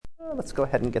let's go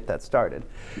ahead and get that started.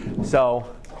 So,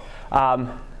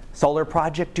 solar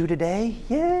project due today.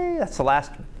 Yay!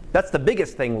 That's the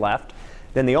biggest thing left.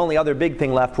 Then the only other big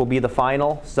thing left will be the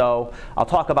final. So I'll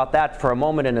talk about that for a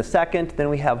moment in a second. Then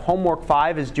we have homework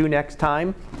 5 is due next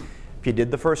time. If you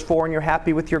did the first 4 and you're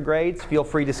happy with your grades, feel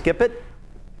free to skip it.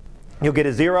 You'll get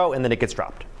a 0 and then it gets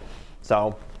dropped.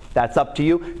 So that's up to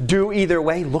you. Do either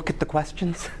way, look at the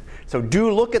questions. So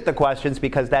do look at the questions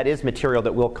because that is material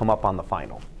that will come up on the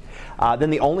final. Then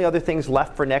the only other things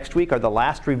left for next week are the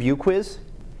last review quiz.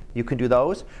 You can do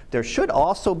those. There should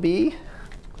also be,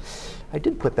 I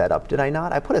did put that up, did I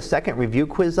not? I put a second review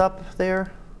quiz up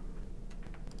there.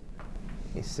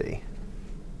 Let me see.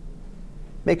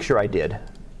 Make sure I did,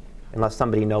 unless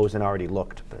somebody knows and already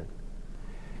looked. But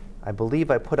I believe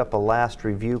I put up a last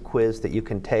review quiz that you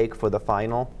can take for the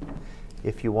final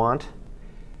if you want.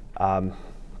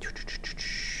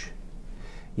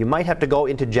 You might have to go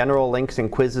into general links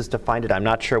and quizzes to find it. I'm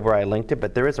not sure where I linked it,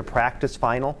 but there is a practice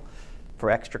final for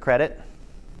extra credit.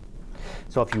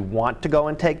 So if you want to go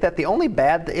and take that, the only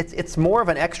it's more of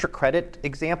an extra credit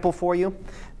example for you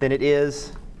than it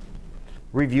is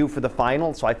review for the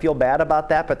final. So I feel bad about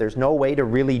that, but there's no way to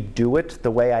really do it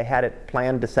the way I had it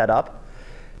planned to set up.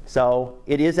 So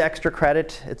it is extra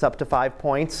credit. It's up to 5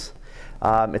 points.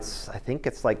 I think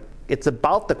it's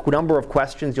about the number of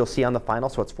questions you'll see on the final,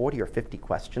 so it's 40 or 50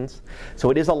 questions.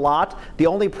 So it is a lot. The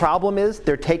only problem is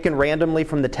they're taken randomly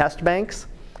from the test banks.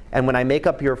 And when I make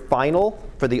up your final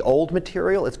for the old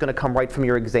material, it's going to come right from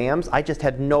your exams. I just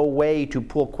had no way to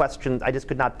pull questions. I just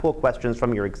could not pull questions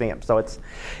from your exam. So it's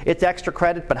extra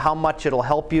credit, but how much it'll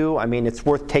help you, I mean, it's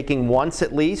worth taking once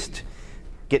at least.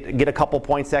 Get a couple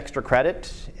points extra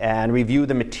credit and review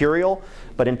the material.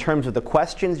 But in terms of the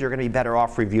questions, you're going to be better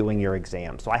off reviewing your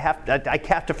exam. So I have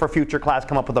to, for future class,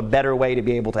 come up with a better way to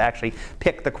be able to actually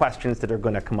pick the questions that are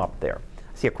going to come up there.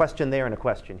 I see a question there and a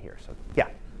question here. So yeah.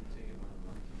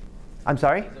 I'm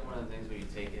sorry? Is it one of the things where you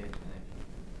take it?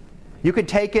 You could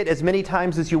take it as many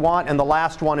times as you want, and the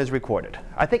last one is recorded.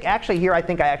 I think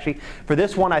for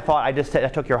this one, I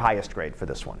took your highest grade for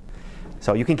this one.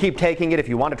 So you can keep taking it. If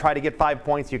you want to try to get 5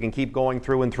 points, you can keep going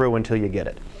through and through until you get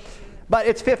it. But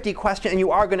it's 50 questions, and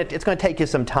it's going to take you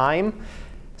some time.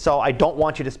 So I don't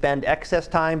want you to spend excess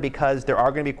time because there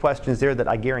are going to be questions there that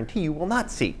I guarantee you will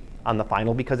not see on the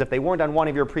final because if they weren't on one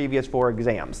of your previous 4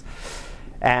 exams.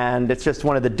 And it's just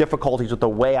one of the difficulties with the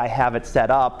way I have it set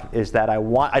up is that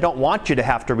I don't want you to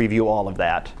have to review all of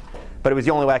that. But it was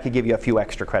the only way I could give you a few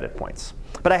extra credit points.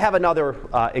 But I have another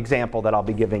example that I'll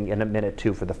be giving in a minute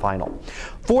too for the final.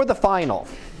 For the final,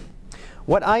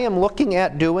 what I am looking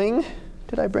at doing,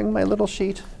 did I bring my little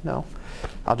sheet? No.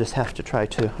 I'll just have to try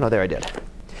to, no, there I did.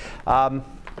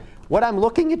 What I'm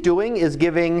looking at doing is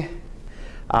giving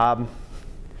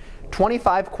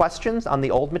 25 questions on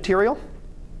the old material.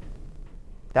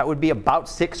 That would be about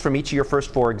 6 from each of your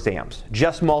first 4 exams.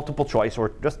 Just multiple choice,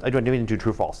 or I don't even do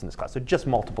true false in this class, so just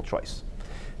multiple choice.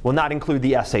 Will not include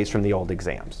the essays from the old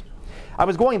exams. I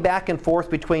was going back and forth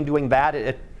between doing that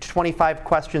at 25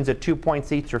 questions at 2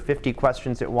 points each or 50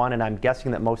 questions at 1, and I'm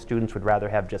guessing that most students would rather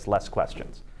have just less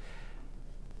questions.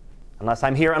 Unless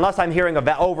I'm hearing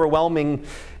about overwhelming,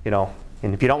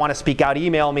 and if you don't want to speak out,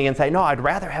 email me and say, no, I'd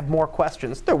rather have more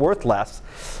questions. They're worth less,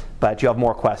 but you have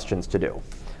more questions to do.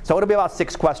 So it'll be about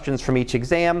 6 questions from each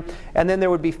exam, and then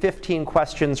there would be 15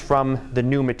 questions from the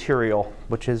new material,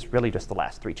 which is really just the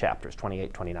last 3 chapters,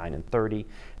 28, 29, and 30.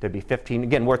 There'd be 15,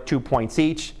 again, worth 2 points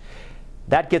each.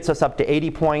 That gets us up to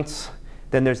 80 points.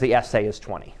 Then there's the essay is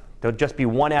 20. There'll just be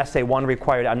 1 essay, 1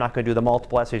 required. I'm not going to do the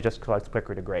multiple essays just because it's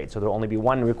quicker to grade. So there'll only be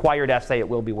 1 required essay. It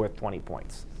will be worth 20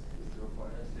 points. Is the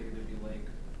required essay going to be like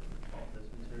all this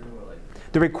material? Or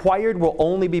like? The required will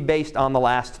only be based on the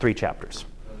last 3 chapters.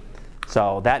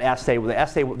 So that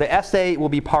the essay will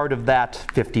be part of that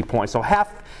 50 points. So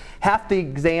half the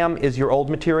exam is your old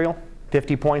material,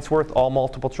 50 points worth, all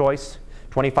multiple choice,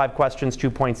 25 questions, 2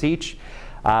 points each.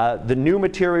 The new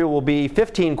material will be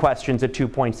 15 questions at 2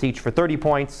 points each for 30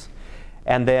 points,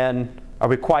 and then a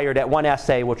required at 1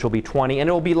 essay, which will be 20. And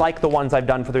it will be like the ones I've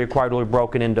done for the required, will be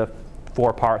broken into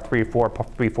 4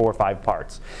 or 5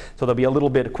 parts. So there'll be a little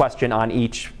bit of question on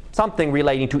each, something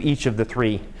relating to each of the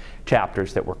 3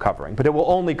 chapters that we're covering. But it will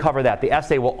only cover that. The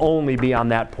essay will only be on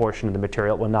that portion of the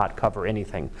material. It will not cover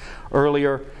anything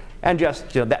earlier. And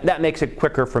just that makes it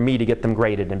quicker for me to get them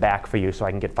graded and back for you so I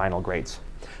can get final grades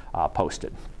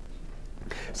posted.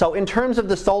 So in terms of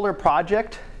the solar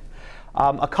project,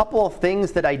 a couple of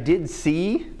things that I did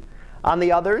see on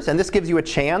the others, and this gives you a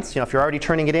chance, if you're already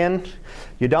turning it in,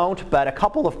 you don't, but a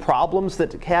couple of problems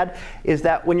that it had is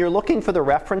that when you're looking for the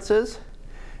references,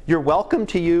 you're welcome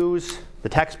to use The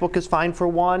textbook is fine for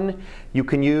 1. You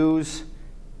can use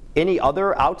any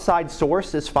other outside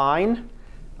source is fine.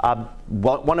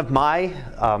 One of my,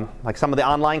 like some of the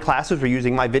online classes were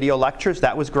using my video lectures.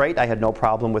 That was great. I had no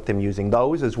problem with them using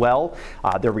those as well.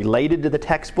 They're related to the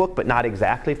textbook, but not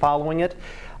exactly following it.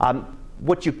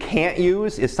 What you can't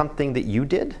use is something that you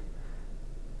did.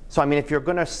 So I mean, if you're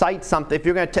going to cite something, if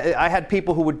you're going to, I had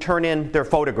people who would turn in their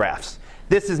photographs.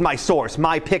 This is my source,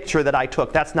 my picture that I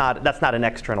took. That's not an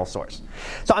external source.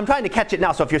 So I'm trying to catch it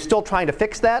now. So if you're still trying to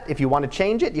fix that, if you want to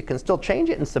change it, you can still change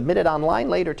it and submit it online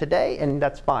later today, and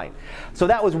that's fine. So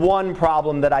that was one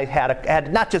problem that I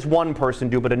had not just one person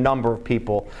do, but a number of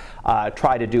people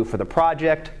try to do for the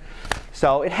project.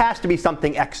 So it has to be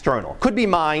something external. Could be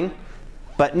mine,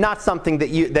 but not something that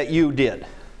you did.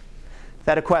 Is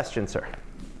that a question, sir?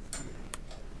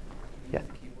 Yeah.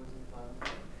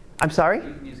 I'm sorry?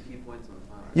 You can use key points on the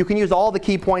final. You can use all the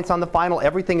key points on the final.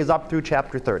 Everything is up through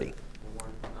chapter 30.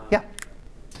 Yeah.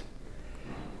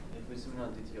 If we submit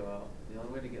on DTOL, the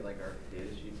only way to get like our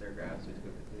data sheets or graphs is to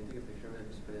take a picture of it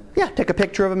and just put it in there. Yeah, take a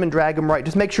picture of them and drag them right.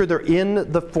 Just make sure they're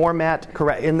in the format,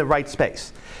 correct, in the right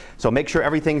space. So make sure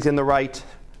everything's in the right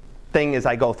thing as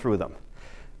I go through them.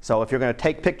 So if you're going to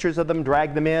take pictures of them,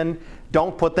 drag them in.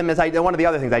 Don't put them as one of the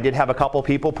other things. I did have a couple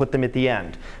people put them at the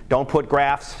end. Don't put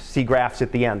graphs, see graphs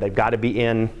at the end. They've got to be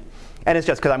in. And it's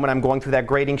just because when I'm going through that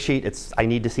grading sheet, I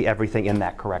need to see everything in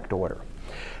that correct order.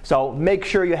 So make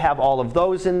sure you have all of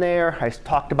those in there. I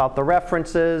talked about the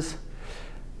references.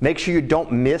 Make sure you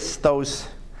don't miss those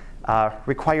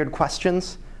required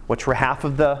questions, which were half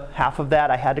of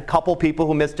that. I had a couple people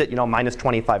who missed it, minus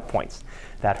 25 points.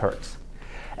 That hurts.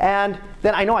 And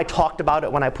then I know I talked about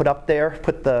it when I put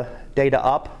the data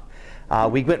up.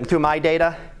 We went through my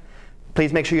data.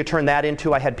 Please make sure you turn that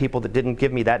into. I had people that didn't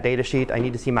give me that data sheet. I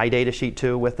need to see my data sheet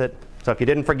too with it. So if you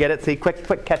didn't forget it, see,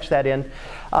 quick catch that in.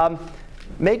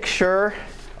 Make sure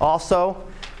also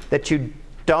that you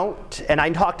don't, and I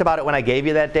talked about it when I gave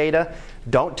you that data,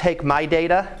 don't take my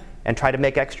data and try to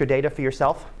make extra data for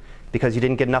yourself because you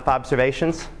didn't get enough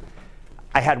observations.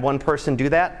 I had one person do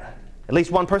that. At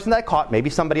least one person that I caught. Maybe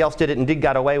somebody else did it and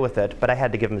got away with it, but I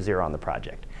had to give them 0 on the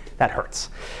project. That hurts.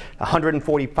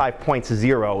 145 points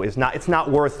 0 is not. It's not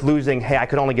worth losing. Hey, I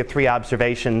could only get 3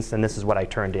 observations, and this is what I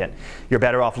turned in. You're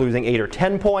better off losing 8 or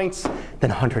 10 points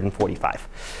than 145.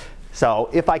 So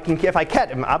if I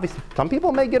catch, obviously some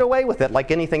people may get away with it like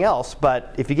anything else,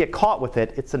 but if you get caught with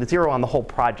it, it's a 0 on the whole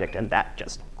project, and that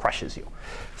just crushes you.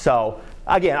 So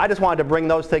again, I just wanted to bring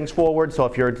those things forward. So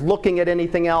if you're looking at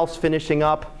anything else, finishing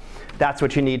up, that's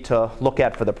what you need to look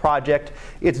at for the project.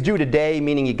 It's due today,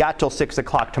 meaning you got till 6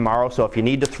 o'clock tomorrow. So if you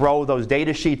need to throw those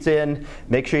data sheets in,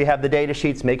 make sure you have the data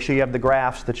sheets, make sure you have the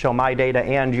graphs that show my data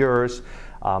and yours.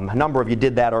 A number of you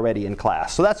did that already in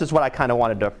class. So that's just what I kind of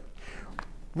wanted to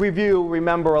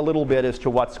remember a little bit as to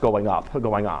what's going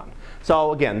on.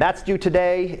 So again, that's due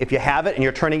today. If you have it and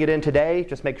you're turning it in today,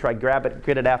 just make sure I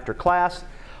get it after class.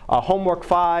 Homework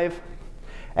 5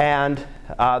 and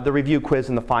the review quiz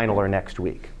and the final are next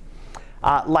week.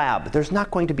 Lab. There's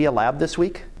not going to be a lab this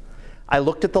week. I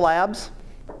looked at the labs.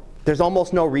 There's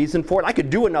almost no reason for it. I could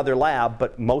do another lab,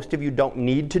 but most of you don't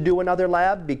need to do another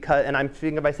lab and I'm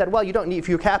thinking if I said, well, you don't need, if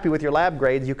you're happy with your lab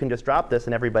grades, you can just drop this,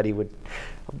 and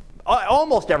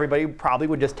almost everybody probably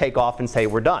would just take off and say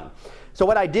we're done. So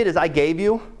what I did is I gave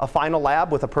you a final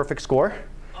lab with a perfect score,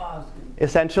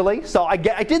 essentially. So I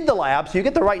did the lab, so you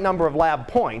get the right number of lab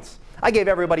points. I gave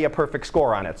everybody a perfect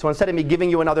score on it. So instead of me giving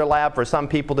you another lab for some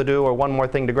people to do or one more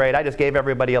thing to grade, I just gave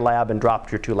everybody a lab and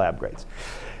dropped your 2 lab grades.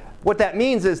 What that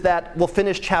means is that we'll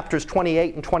finish chapters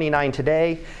 28 and 29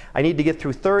 today. I need to get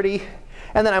through 30.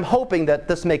 And then I'm hoping that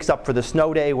this makes up for the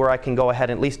snow day where I can go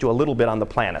ahead and at least do a little bit on the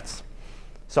planets.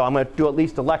 So I'm going to do at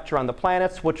least a lecture on the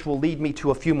planets, which will lead me to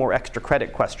a few more extra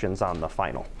credit questions on the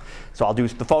final. So I'll do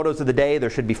the photos of the day. There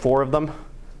should be 4 of them,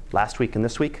 last week and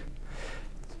this week.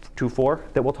 4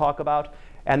 that we'll talk about.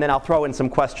 And then I'll throw in some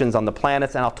questions on the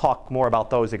planets, and I'll talk more about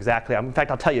those exactly. In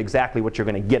fact, I'll tell you exactly what you're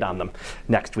going to get on them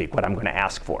next week, what I'm going to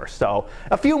ask for. So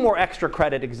a few more extra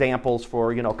credit examples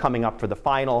for coming up for the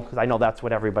final, because I know that's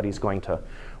what everybody's going to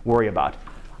worry about.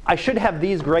 I should have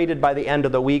these graded by the end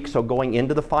of the week, so going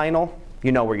into the final,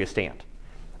 you know where you stand.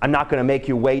 I'm not going to make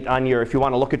you wait on if you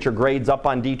want to look at your grades up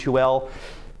on D2L.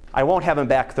 I won't have them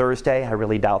back Thursday. I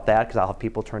really doubt that, because I'll have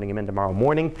people turning them in tomorrow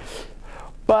morning.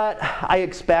 But I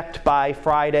expect by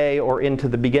Friday or into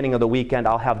the beginning of the weekend,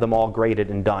 I'll have them all graded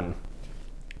and done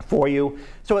for you.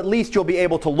 So at least you'll be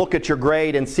able to look at your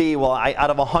grade and see, well, out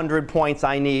of 100 points,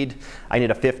 I need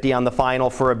a 50 on the final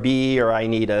for a B, or I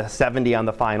need a 70 on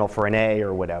the final for an A,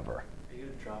 or whatever. Are you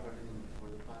going to drop everything before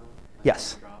the final?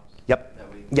 Yes. Drops? Yep.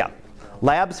 That way Yeah.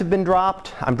 Labs have been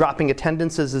dropped. I'm dropping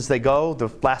attendances as they go. The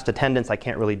last attendance I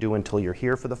can't really do until you're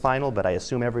here for the final, but I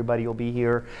assume everybody will be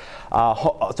here.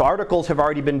 So articles have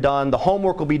already been done. The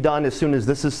homework will be done as soon as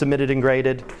this is submitted and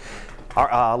graded.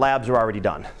 Our labs are already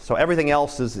done. So everything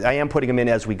else is, I am putting them in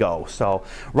as we go. So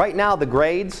right now the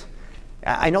grades,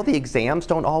 I know the exams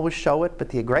don't always show it, but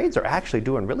the grades are actually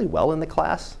doing really well in the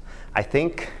class. I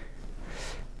think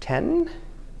 10?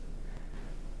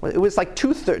 It was like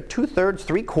two-thirds,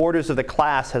 three-quarters of the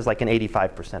class has like an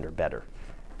 85% or better.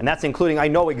 And that's including, I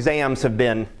know exams have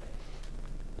been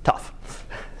tough.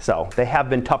 So they have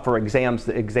been tougher exams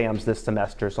this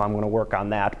semester, so I'm going to work on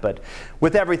that. But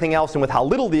with everything else and with how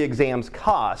little the exams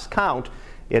count,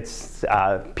 it's,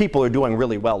 people are doing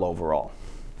really well overall.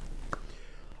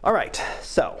 All right,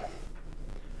 so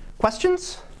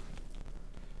questions?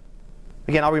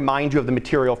 Again, I'll remind you of the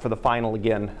material for the final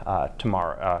again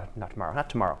tomorrow. Not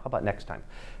tomorrow. How about next time?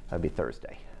 That'll be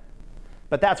Thursday.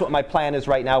 But that's what my plan is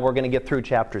right now. We're going to get through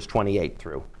chapters 28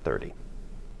 through 30.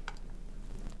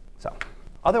 So,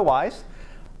 otherwise,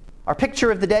 our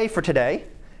picture of the day for today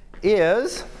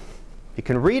is, you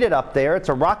can read it up there. It's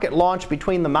a rocket launch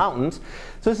between the mountains.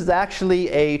 So this is actually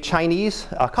a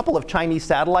couple of Chinese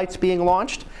satellites being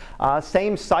launched.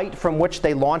 Same site from which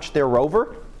they launched their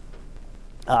rover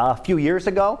a few years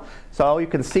ago. So you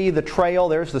can see the trail.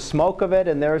 There's the smoke of it,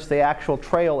 and there's the actual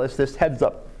trail as this heads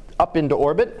up into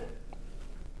orbit.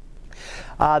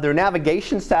 They're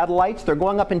navigation satellites. They're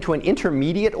going up into an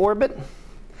intermediate orbit.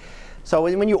 So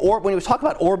when you talk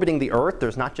about orbiting the Earth,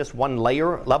 there's not just one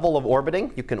level of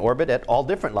orbiting. You can orbit at all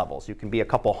different levels. You can be a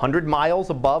couple hundred miles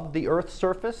above the Earth's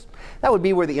surface. That would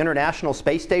be where the International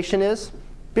Space Station is.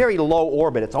 Very low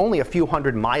orbit. It's only a few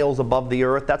hundred miles above the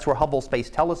Earth. That's where Hubble Space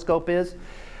Telescope is.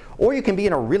 Or you can be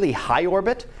in a really high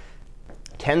orbit,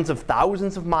 tens of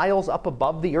thousands of miles up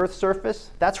above the Earth's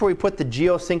surface. That's where we put the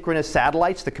geosynchronous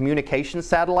satellites, the communication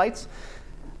satellites.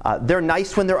 They're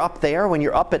nice when they're up there. When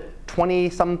you're up at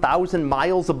 20-some thousand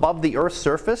miles above the Earth's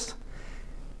surface,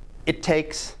 it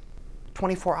takes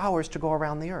 24 hours to go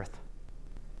around the Earth,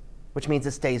 which means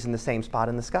it stays in the same spot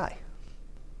in the sky.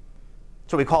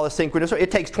 So we call it synchronous.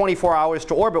 It takes 24 hours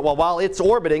to orbit. Well, while it's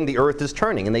orbiting, the Earth is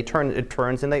turning, and it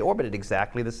turns and they orbit at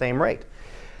exactly the same rate.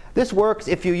 This works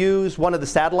if you use one of the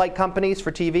satellite companies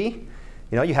for TV.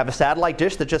 You have a satellite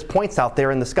dish that just points out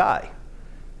there in the sky.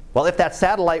 Well, if that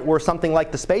satellite were something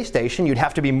like the space station, you'd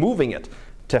have to be moving it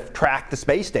to track the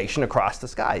space station across the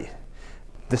sky.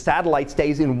 The satellite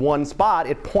stays in one spot.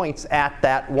 It points at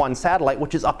that one satellite,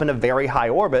 which is up in a very high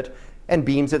orbit, and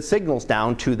beams its signals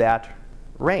down to that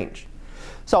range.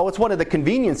 So it's one of the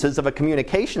conveniences of a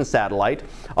communication satellite.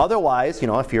 Otherwise,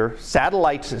 if your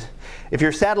satellite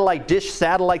dish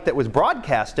satellite that was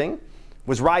broadcasting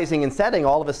was rising and setting,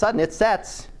 all of a sudden it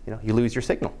sets, you lose your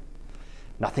signal.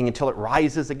 Nothing until it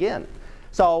rises again.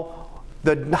 So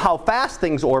how fast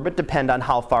things orbit depend on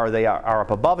how far they are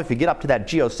up above. If you get up to that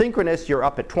geosynchronous, you're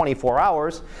up at 24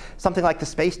 hours. Something like the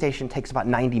space station takes about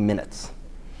 90 minutes.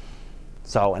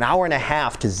 So an hour and a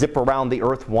half to zip around the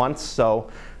Earth once.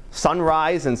 So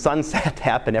sunrise and sunset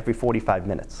happen every 45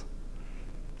 minutes.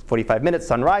 45 minutes,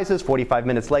 sun rises. 45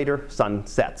 minutes later, sun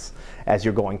sets as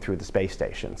you're going through the space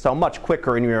station. So much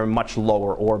quicker, and you're in a much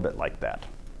lower orbit like that.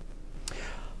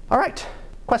 All right,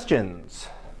 questions?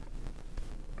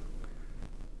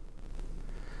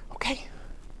 Okay,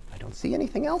 I don't see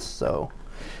anything else, so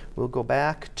we'll go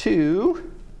back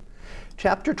to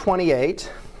chapter 28.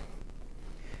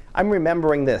 I'm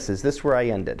remembering this. Is this where I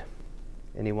ended?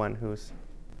 Anyone who's...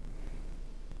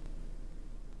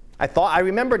 I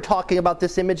remember talking about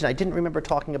this image, and I didn't remember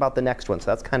talking about the next one, so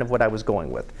that's kind of what I was going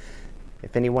with.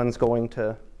 If anyone's going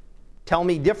to tell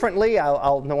me differently,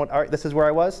 I'll know. All right, this is where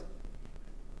I was?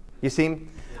 You see?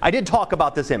 I did talk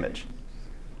about this image.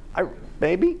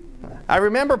 Maybe? I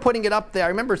remember putting it up there. I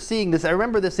remember seeing this. I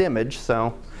remember this image,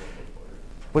 so.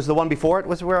 Was the one before it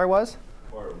was where I was?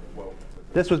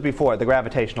 This was before, the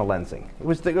gravitational lensing. It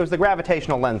was the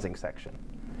gravitational lensing section.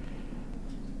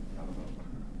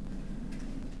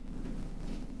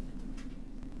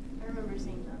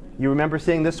 You remember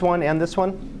seeing this one and this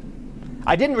one?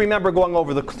 I didn't remember going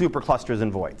over the superclusters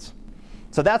and voids.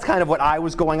 So that's kind of what I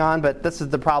was going on, but this is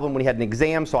the problem when you had an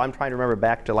exam, so I'm trying to remember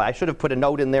back to, I should have put a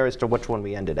note in there as to which one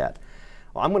we ended at.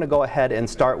 Well, I'm going to go ahead and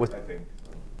start with,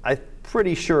 I'm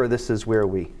pretty sure this is where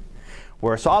we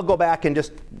were. So I'll go back and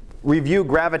just review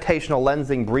gravitational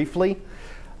lensing briefly,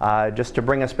 just to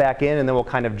bring us back in, and then we'll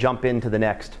kind of jump into the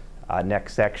next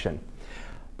section.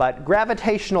 But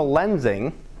gravitational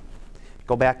lensing,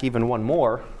 go back even one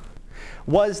more,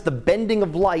 was the bending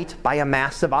of light by a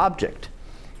massive object.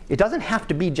 It doesn't have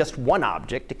to be just one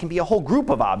object. It can be a whole group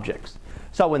of objects.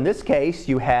 So in this case,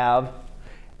 you have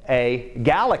a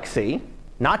galaxy,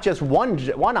 not just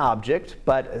one object,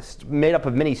 but made up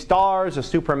of many stars, a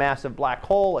supermassive black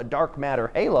hole, a dark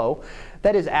matter halo,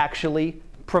 that is actually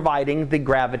providing the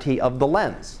gravity of the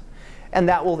lens. And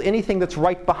that will, anything that's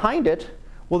right behind it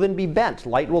will then be bent.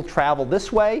 Light will travel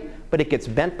this way, but it gets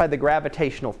bent by the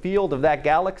gravitational field of that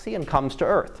galaxy and comes to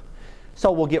Earth.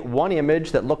 So we'll get one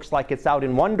image that looks like it's out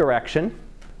in one direction,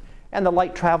 and the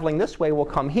light traveling this way will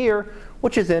come here,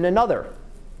 which is in another,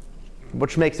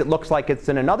 which makes it look like it's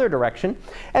in another direction.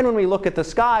 And when we look at the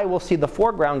sky, we'll see the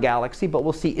foreground galaxy, but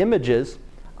we'll see images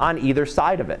on either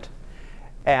side of it.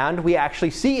 And we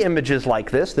actually see images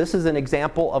like this. This is an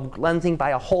example of lensing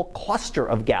by a whole cluster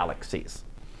of galaxies.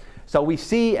 So we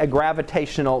see a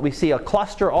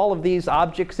cluster, all of these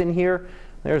objects in here.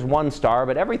 There's one star,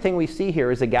 but everything we see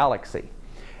here is a galaxy.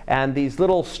 And these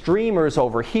little streamers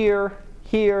over here,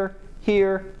 here,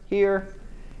 here, here,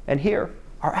 and here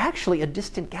are actually a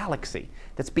distant galaxy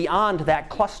that's beyond that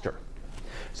cluster.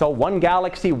 So one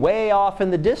galaxy way off in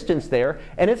the distance there,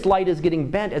 and its light is getting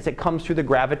bent as it comes through the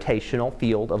gravitational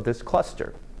field of this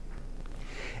cluster.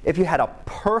 If you had a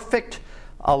perfect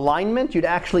alignment, you'd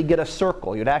actually get a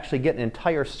circle. You'd actually get an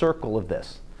entire circle of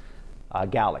this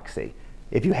galaxy.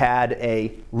 If you had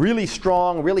a really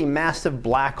strong, really massive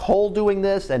black hole doing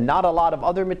this and not a lot of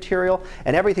other material,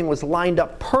 and everything was lined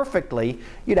up perfectly,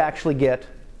 you'd actually get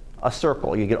a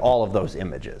circle. You get all of those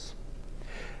images.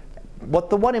 But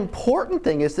the one important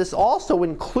thing is this also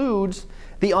includes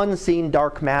the unseen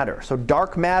dark matter. So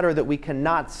dark matter that we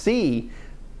cannot see,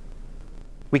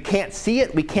 we can't see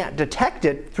it, we can't detect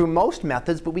it through most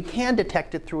methods, but we can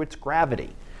detect it through its gravity.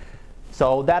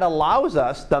 So that allows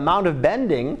us, the amount of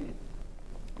bending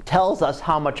tells us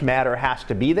how much matter has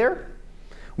to be there.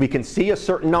 We can see a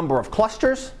certain number of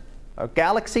clusters, of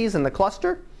galaxies in the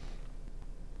cluster.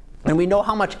 And we know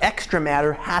how much extra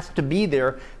matter has to be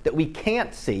there that we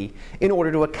can't see in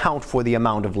order to account for the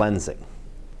amount of lensing.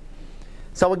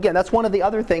 So again, that's one of the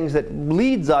other things that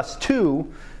leads us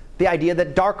to the idea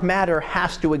that dark matter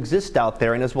has to exist out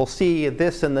there. And as we'll see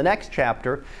this in the next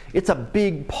chapter, it's a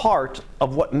big part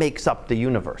of what makes up the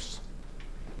universe.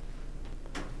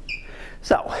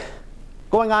 So,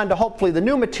 going on to hopefully the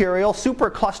new material,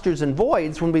 superclusters and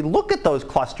voids. When we look at those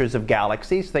clusters of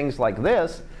galaxies, things like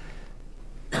this,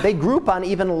 they group on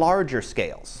even larger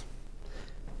scales.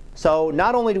 So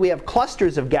not only do we have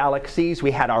clusters of galaxies, we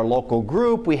had our local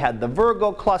group, we had the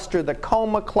Virgo cluster, the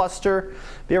Coma cluster,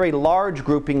 very large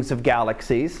groupings of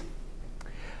galaxies.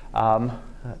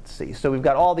 Let's see, so we've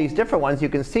got all these different ones. You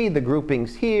can see the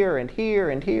groupings here and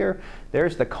here and here.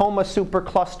 There's the Coma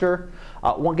supercluster.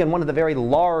 Again, one of the very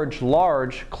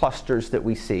large clusters that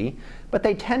we see. But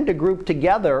they tend to group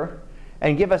together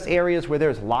and give us areas where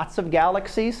there's lots of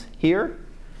galaxies here.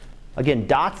 Again,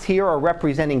 dots here are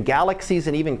representing galaxies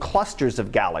and even clusters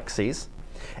of galaxies.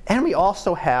 And we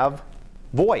also have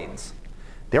voids.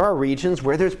 There are regions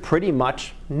where there's pretty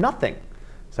much nothing.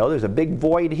 So there's a big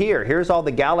void here. Here's all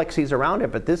the galaxies around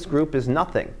it, but this group is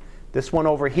nothing. This one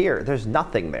over here, there's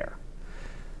nothing there.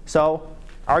 So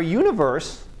our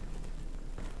universe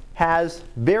has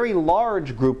very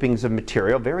large groupings of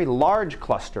material, very large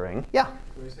clustering. Yeah?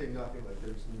 When you say nothing, like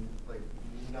there's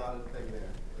not a thing there.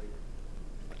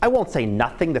 I won't say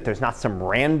nothing, that there's not some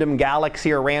random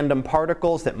galaxy or random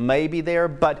particles that may be there,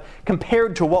 but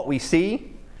compared to what we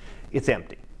see, it's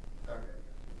empty. Okay.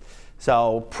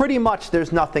 So pretty much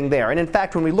there's nothing there. And in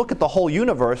fact, when we look at the whole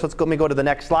universe, let me go to the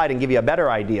next slide and give you a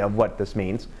better idea of what this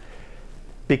means,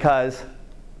 because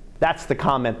that's the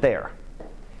comment there.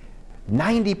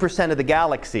 90% of the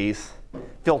galaxies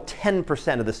fill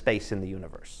 10% of the space in the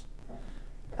universe.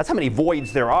 That's how many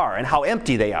voids there are and how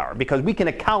empty they are, because we can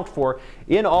account for,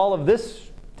 in all of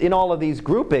these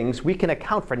groupings, we can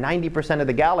account for 90% of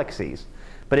the galaxies.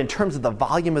 But in terms of the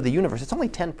volume of the universe, it's only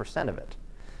 10% of it.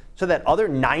 So that other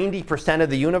 90% of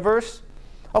the universe,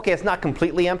 okay, it's not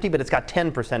completely empty, but it's got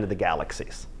 10% of the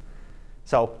galaxies.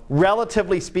 So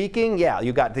relatively speaking, yeah,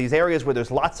 you've got these areas where there's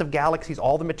lots of galaxies,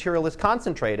 all the material is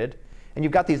concentrated, and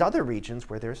you've got these other regions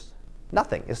where there's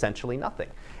nothing, essentially nothing.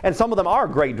 And some of them are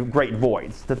great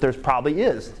voids, that there's probably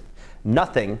is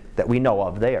nothing that we know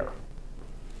of there.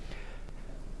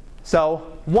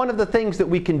 So one of the things that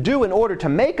we can do in order to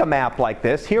make a map like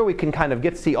this, here we can kind of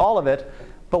get to see all of it,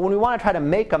 but when we want to try to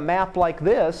make a map like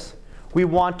this, we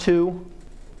want to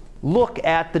look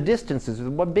at the distances.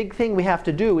 One big thing we have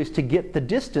to do is to get the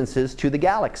distances to the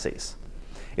galaxies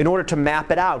in order to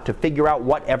map it out, to figure out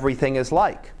what everything is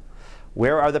like.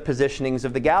 Where are the positionings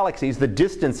of the galaxies, the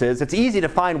distances? It's easy to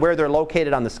find where they're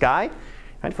located on the sky.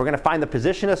 Right? If we're going to find the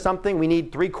position of something, we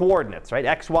need 3 coordinates, right?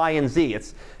 X, Y, and Z.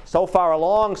 It's so far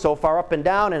along, so far up and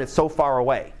down, and it's so far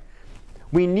away.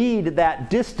 We need that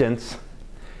distance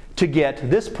to get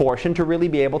this portion to really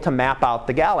be able to map out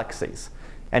the galaxies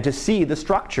and to see the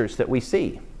structures that we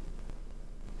see.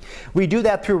 We do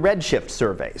that through redshift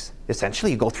surveys.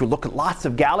 Essentially, you go through, look at lots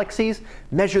of galaxies,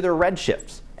 measure their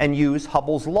redshifts, and use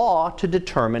Hubble's law to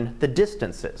determine the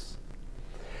distances.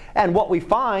 And what we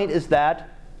find is that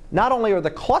not only are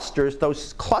the clusters,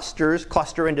 those clusters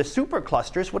cluster into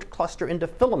superclusters, which cluster into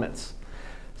filaments.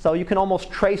 So you can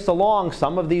almost trace along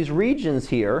some of these regions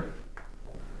here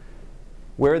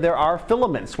where there are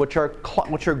filaments, which are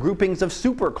groupings of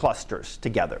superclusters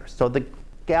together. So the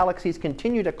galaxies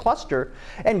continue to cluster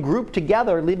and group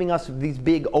together, leaving us these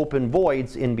big open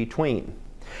voids in between.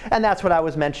 And that's what I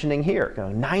was mentioning here.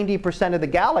 90% of the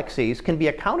galaxies can be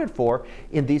accounted for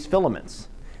in these filaments.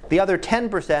 The other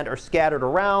 10% are scattered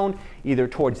around, either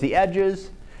towards the edges,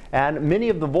 and many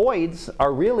of the voids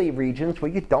are really regions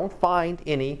where you don't find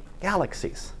any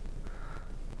galaxies,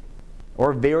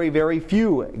 or very, very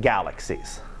few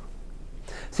galaxies.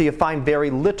 So you find very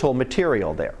little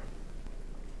material there.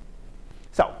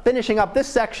 So finishing up this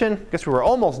section, I guess we were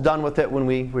almost done with it when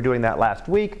we were doing that last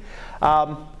week.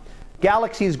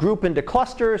 Galaxies group into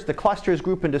clusters. The clusters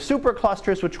group into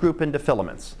superclusters, which group into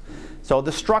filaments. So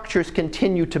the structures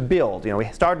continue to build. We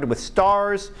started with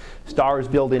stars. Stars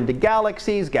build into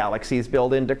galaxies. Galaxies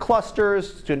build into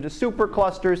clusters, into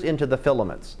superclusters, into the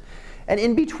filaments. And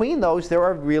in between those, there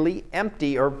are really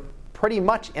empty, or pretty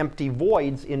much empty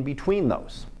voids in between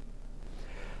those.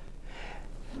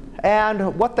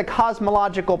 And what the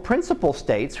cosmological principle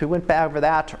states, we went back over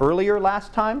that earlier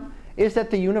last time, is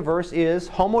that the universe is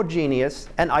homogeneous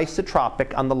and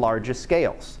isotropic on the largest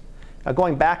scales. Now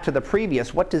going back to the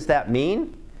previous, what does that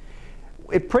mean?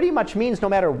 It pretty much means no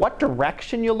matter what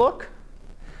direction you look,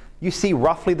 you see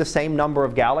roughly the same number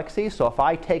of galaxies. So if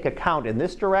I take a count in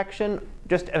this direction,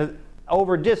 just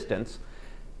over distance,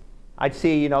 I'd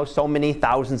see, so many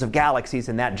thousands of galaxies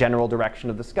in that general direction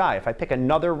of the sky. If I pick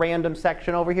another random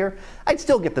section over here, I'd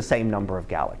still get the same number of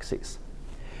galaxies.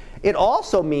 It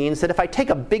also means that if I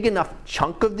take a big enough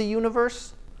chunk of the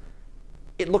universe,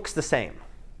 it looks the same.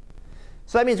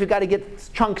 So that means we've got to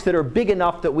get chunks that are big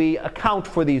enough that we account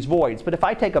for these voids. But if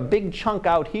I take a big chunk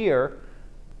out here,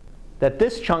 that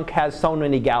this chunk has so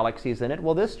many galaxies in it,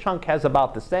 well, this chunk has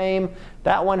about the same,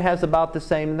 that one has about the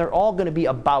same, and they're all going to be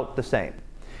about the same.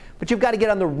 But you've got to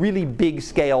get on the really big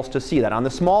scales to see that. On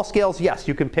the small scales, yes,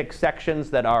 you can pick sections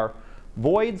that are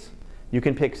voids. You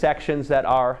can pick sections that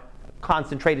are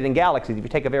concentrated in galaxies. If you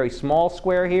take a very small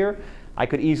square here, I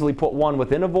could easily put one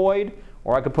within a void,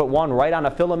 or I could put one right on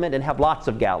a filament and have lots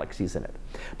of galaxies in it.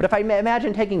 But if I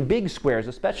imagine taking big squares,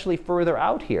 especially further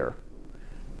out here,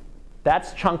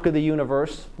 that chunk of the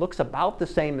universe looks about the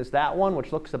same as that one,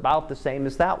 which looks about the same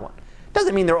as that one.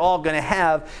 Doesn't mean they're all going to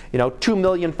have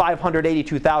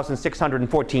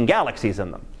 2,582,614 galaxies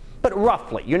in them. But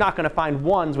roughly, you're not going to find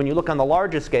ones, when you look on the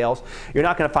larger scales, you're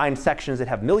not going to find sections that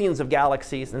have millions of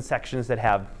galaxies and sections that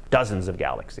have dozens of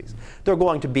galaxies. They're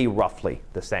going to be roughly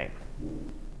the same.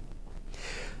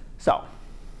 So,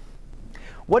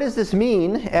 what does this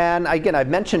mean? And again, I've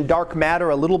mentioned dark matter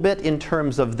a little bit in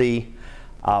terms of the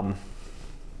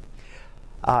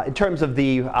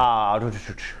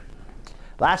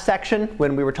last section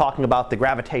when we were talking about the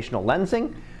gravitational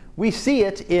lensing. We see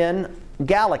it in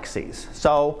galaxies.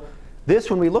 So this,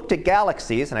 when we looked at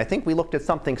galaxies, and I think we looked at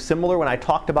something similar when I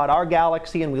talked about our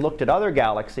galaxy and we looked at other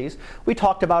galaxies, we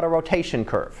talked about a rotation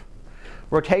curve.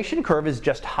 Rotation curve is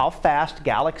just how fast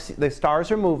the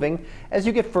stars are moving as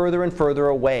you get further and further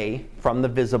away from the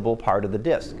visible part of the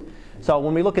disk. So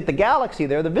when we look at the galaxy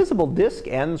there, the visible disk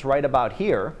ends right about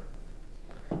here.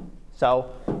 So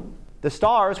the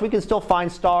stars, we can still find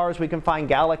stars, we can find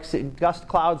galaxy dust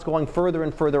clouds going further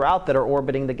and further out that are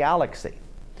orbiting the galaxy.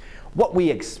 What we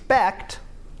expect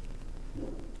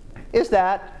is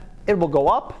that it will go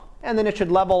up, and then it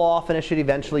should level off, and it should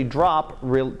eventually drop.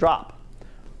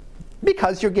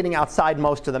 Because you're getting outside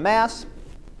most of the mass.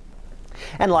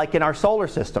 And like in our solar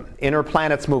system, inner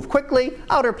planets move quickly,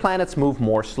 outer planets move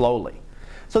more slowly.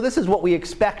 So this is what we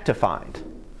expect to find.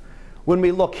 When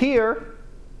we look here,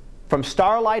 from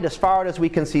starlight, as far out as we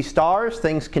can see stars,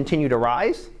 things continue to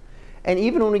rise. And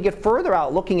even when we get further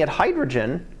out looking at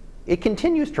hydrogen, it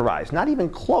continues to rise, not even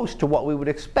close to what we would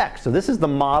expect. So this is the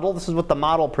model. This is what the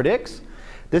model predicts.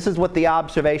 This is what the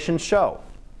observations show.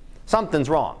 Something's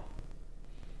wrong.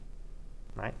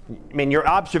 Right? I mean, your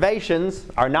observations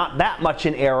are not that much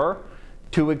in error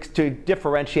to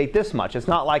differentiate this much. It's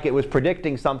not like it was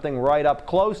predicting something right up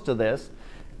close to this.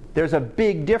 there's a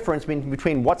big difference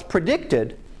between what's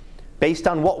predicted based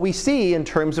on what we see in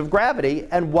terms of gravity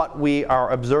and what we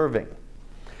are observing.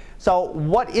 So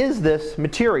what is this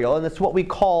material? And it's what we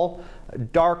call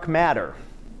dark matter.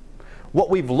 What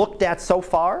we've looked at so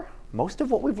far, most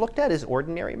of what we've looked at is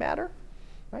ordinary matter.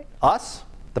 Right? Us,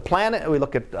 the planet, we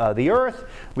look at the Earth,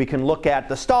 we can look at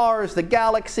the stars, the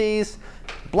galaxies,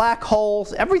 black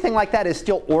holes, everything like that is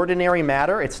still ordinary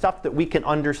matter. It's stuff that we can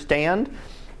understand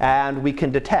and we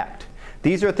can detect.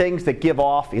 These are things that give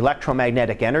off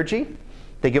electromagnetic energy.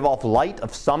 They give off light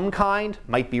of some kind.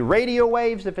 Might be radio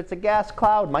waves if it's a gas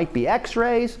cloud, might be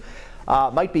X-rays,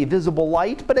 might be visible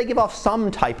light, but they give off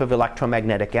some type of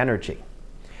electromagnetic energy.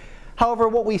 However,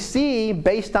 what we see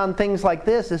based on things like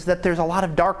this is that there's a lot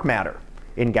of dark matter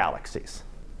in galaxies.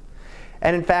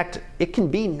 And in fact, it can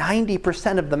be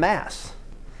 90% of the mass.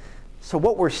 So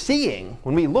what we're seeing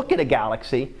when we look at a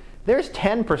galaxy, there's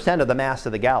 10% of the mass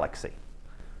of the galaxy.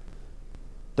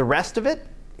 The rest of it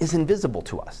is invisible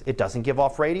to us. It doesn't give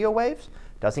off radio waves,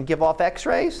 doesn't give off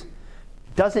X-rays,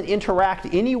 doesn't interact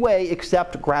any way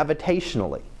except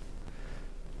gravitationally.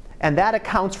 And that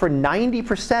accounts for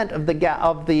 90%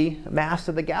 of the mass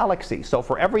of the galaxy. So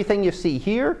for everything you see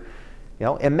here,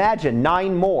 imagine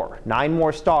 9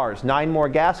 more stars, 9 more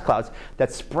gas clouds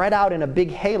that spread out in a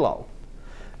big halo.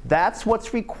 That's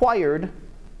what's required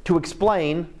to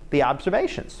explain the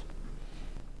observations.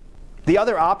 The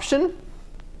other option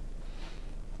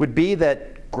would be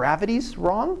that gravity's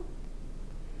wrong.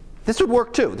 This would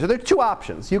work too. There are 2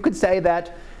 options. You could say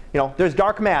that there's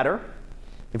dark matter.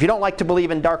 If you don't like to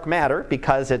believe in dark matter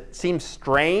because it seems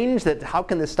strange that how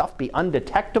can this stuff be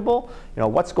undetectable,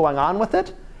 what's going on with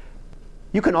it?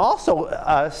 You can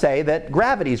also say that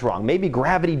gravity's wrong. Maybe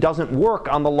gravity doesn't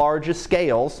work on the largest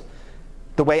scales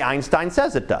the way Einstein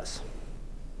says it does.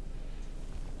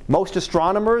 Most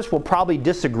astronomers will probably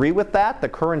disagree with that. The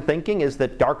current thinking is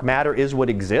that dark matter is what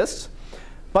exists.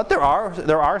 But there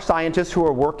are scientists who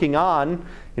are working on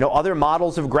other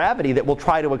models of gravity that will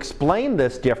try to explain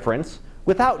this difference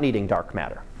without needing dark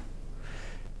matter.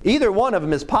 Either one of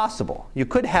them is possible. You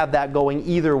could have that going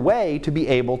either way to be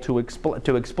able to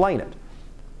explain it.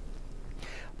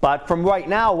 But from right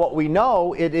now, what we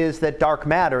know it is that dark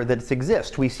matter that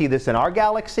exists. We see this in our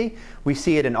galaxy. We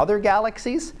see it in other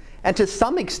galaxies. And to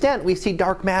some extent, we see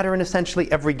dark matter in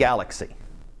essentially every galaxy.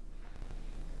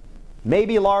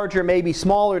 Maybe larger, maybe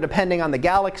smaller, depending on the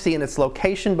galaxy and its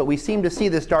location, but we seem to see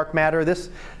this dark matter,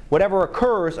 whatever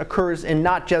occurs in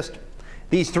not just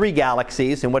these 3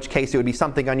 galaxies, in which case it would be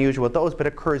something unusual with those, but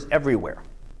occurs everywhere.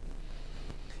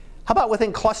 How about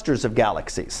within clusters of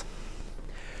galaxies?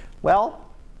 Well,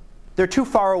 they're too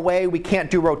far away. We can't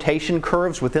do rotation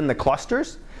curves within the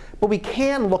clusters. But we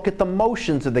can look at the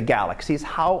motions of the galaxies.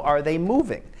 How are they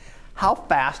moving? How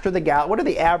fast are what are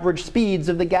the average speeds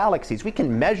of the galaxies? We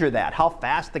can measure that, how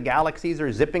fast the galaxies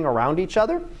are zipping around each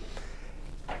other.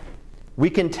 We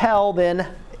can tell then,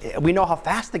 we know how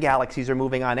fast the galaxies are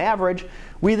moving on average.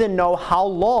 We then know how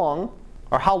long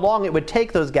it would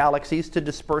take those galaxies to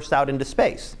disperse out into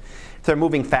space. If they're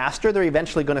moving faster, they're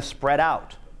eventually going to spread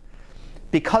out.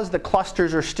 Because the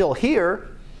clusters are still here,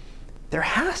 there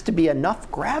has to be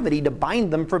enough gravity to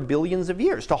bind them for billions of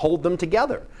years, to hold them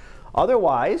together.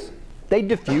 Otherwise, they'd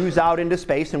diffuse out into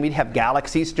space and we'd have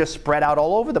galaxies just spread out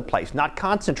all over the place, not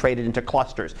concentrated into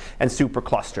clusters and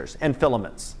superclusters and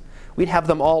filaments. We'd have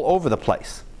them all over the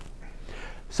place.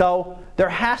 So there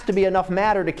has to be enough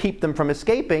matter to keep them from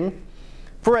escaping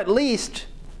for at least,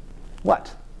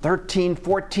 13,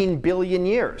 14 billion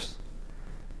years.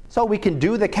 So we can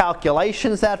do the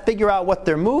calculations that figure out what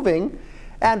they're moving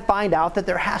and find out that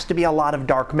there has to be a lot of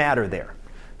dark matter there.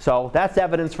 So that's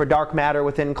evidence for dark matter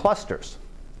within clusters.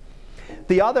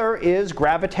 The other is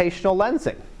gravitational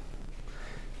lensing.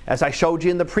 As I showed you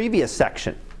in the previous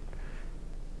section,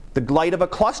 the light of a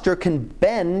cluster can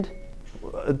bend,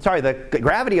 the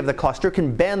gravity of the cluster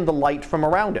can bend the light from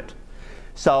around it.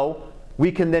 So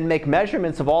we can then make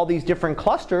measurements of all these different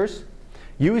clusters,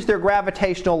 use their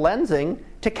gravitational lensing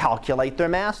to calculate their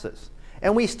masses.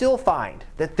 And we still find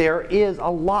that there is a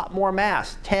lot more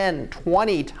mass, 10,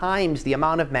 20 times the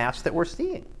amount of mass that we're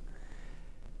seeing.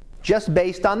 Just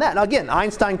based on that. Now again,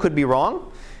 Einstein could be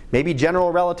wrong. Maybe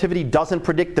general relativity doesn't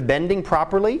predict the bending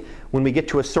properly. When we get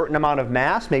to a certain amount of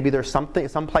mass, maybe there's some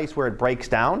place where it breaks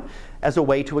down as a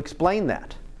way to explain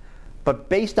that. But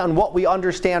based on what we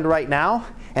understand right now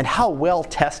and how well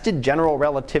tested general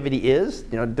relativity is,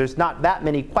 there's not that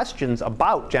many questions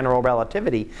about general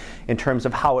relativity in terms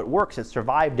of how it works. It's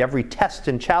survived every test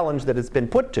and challenge that it's been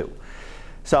put to.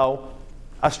 So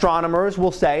astronomers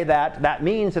will say that that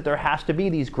means that there has to be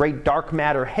these great dark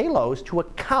matter halos to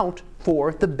account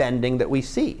for the bending that we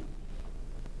see.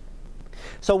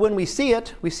 So when we see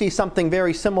it, we see something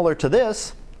very similar to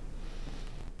this.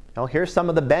 Now, here's some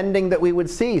of the bending that we would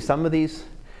see. Some of these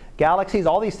galaxies,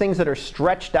 all these things that are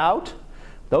stretched out,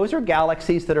 those are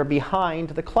galaxies that are behind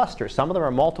the cluster. Some of them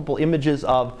are multiple images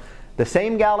of the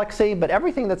same galaxy, but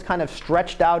everything that's kind of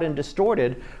stretched out and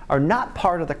distorted are not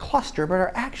part of the cluster, but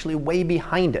are actually way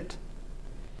behind it.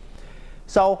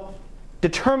 So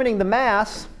determining the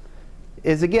mass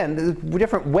is, again, the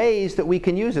different ways that we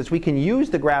can use this. We can use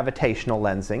the gravitational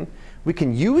lensing. We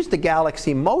can use the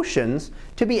galaxy motions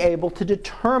to be able to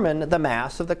determine the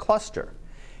mass of the cluster.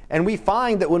 And we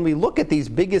find that when we look at these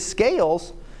biggest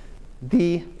scales,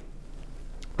 the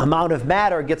amount of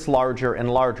matter gets larger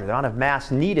and larger. The amount of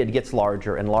mass needed gets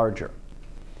larger and larger.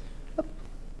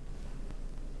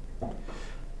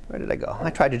 Where did I go? I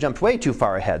tried to jump way too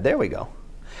far ahead. There we go.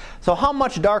 So how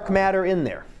much dark matter in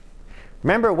there?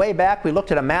 Remember way back we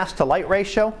looked at a mass to light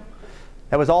ratio?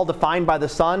 That was all defined by the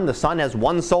sun. The sun has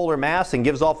one solar mass and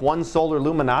gives off one solar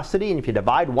luminosity. And if you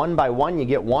divide 1 by 1, you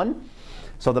get 1.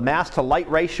 So the mass to light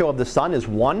ratio of the sun is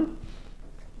 1.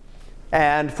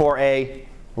 And for a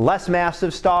less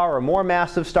massive star or more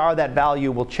massive star, that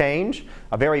value will change.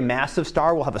 A very massive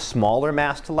star will have a smaller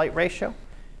mass to light ratio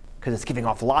because it's giving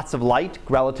off lots of light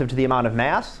relative to the amount of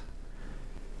mass.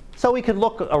 So we could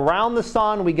look around the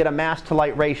sun. We get a mass to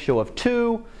light ratio of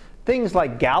 2. Things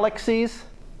like galaxies,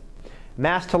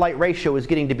 mass to light ratio is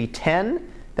getting to be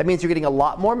 10. That means you're getting a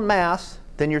lot more mass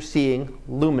than you're seeing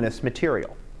luminous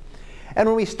material. And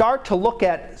when we start to look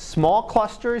at small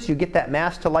clusters, you get that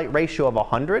mass to light ratio of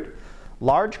 100.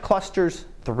 Large clusters,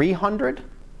 300.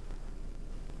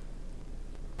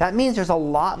 That means there's a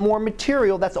lot more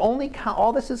material. That's only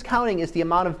all this is counting is the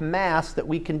amount of mass that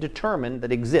we can determine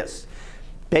that exists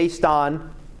based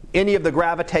on any of the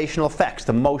gravitational effects,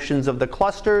 the motions of the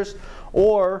clusters,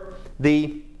 or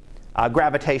the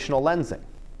gravitational lensing.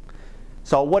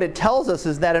 So what it tells us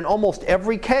is that in almost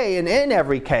every case, and in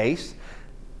every case,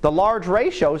 the large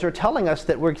ratios are telling us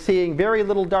that we're seeing very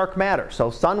little dark matter. So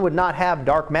sun would not have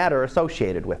dark matter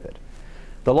associated with it.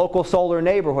 The local solar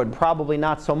neighborhood, probably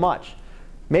not so much.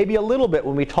 Maybe a little bit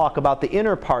when we talk about the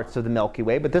inner parts of the Milky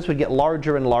Way, but this would get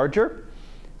larger and larger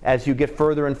as you get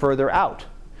further and further out.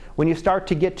 When you start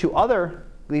to get to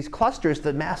these clusters,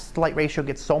 the mass to light ratio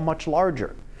gets so much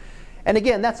larger. And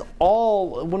again, that's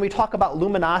all, when we talk about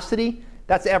luminosity,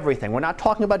 that's everything. We're not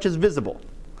talking about just visible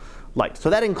light. So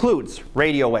that includes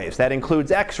radio waves, that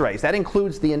includes X-rays, that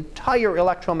includes the entire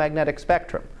electromagnetic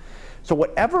spectrum. So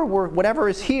whatever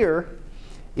is here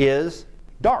is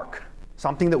dark,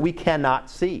 something that we cannot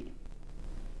see.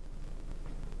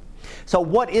 So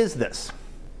what is this?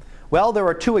 Well, there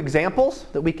are two examples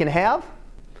that we can have,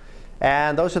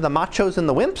 and those are the machos and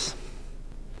the WIMPs.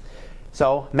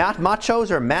 So machos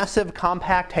are massive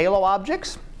compact halo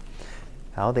objects.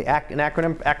 The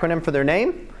acronym for their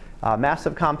name.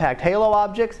 Massive compact halo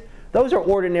objects, those are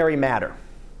ordinary matter.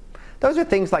 Those are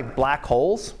things like black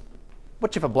holes,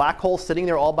 which if a black hole sitting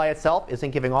there all by itself isn't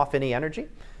giving off any energy,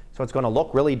 so it's going to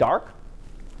look really dark.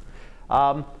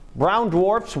 Brown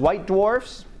dwarfs, white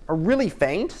dwarfs are really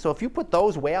faint, so if you put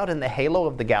those way out in the halo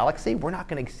of the galaxy, we're not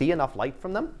going to see enough light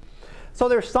from them. So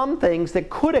there's some things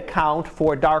that could account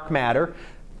for dark matter,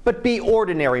 but be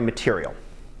ordinary material.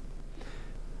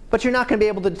 But you're not going to be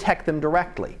able to detect them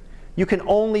directly. You can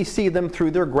only see them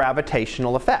through their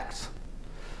gravitational effects.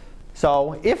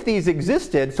 So if these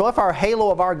existed, so if our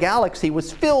halo of our galaxy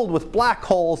was filled with black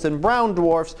holes and brown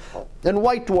dwarfs and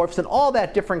white dwarfs and all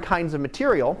that different kinds of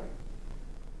material,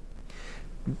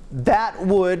 that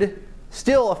would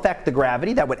still affect the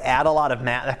gravity. That would add a lot of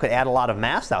mass. That could add a lot of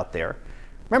mass out there.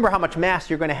 Remember how much mass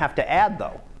you're going to have to add,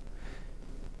 though.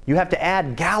 You have to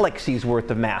add galaxies worth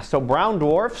of mass. So brown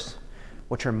dwarfs,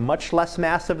 which are much less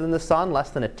massive than the sun, less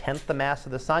than 1/10 the mass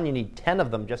of the sun. You need 10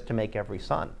 of them just to make every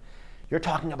sun. You're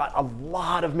talking about a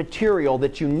lot of material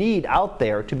that you need out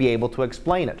there to be able to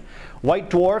explain it. White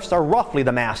dwarfs are roughly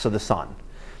the mass of the sun.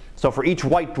 So for each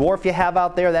white dwarf you have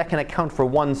out there, that can account for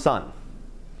one sun.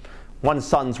 One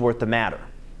sun's worth of matter.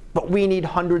 But we need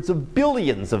hundreds of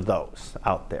billions of those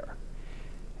out there.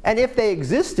 And if they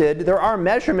existed, there are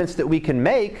measurements that we can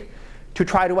make to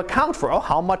try to account for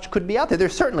how much could be out there.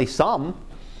 There's certainly some.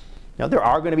 There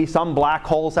are going to be some black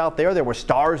holes out there. There were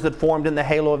stars that formed in the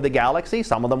halo of the galaxy.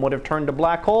 Some of them would have turned to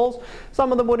black holes.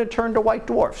 Some of them would have turned to white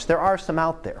dwarfs. There are some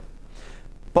out there.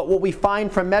 But what we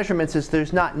find from measurements is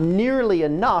there's not nearly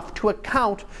enough to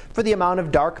account for the amount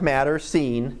of dark matter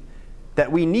seen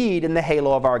that we need in the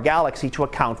halo of our galaxy to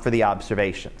account for the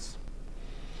observations.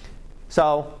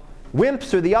 So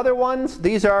WIMPs are the other ones.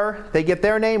 They get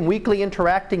their name, weakly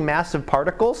interacting massive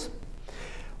particles,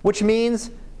 which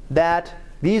means that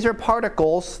these are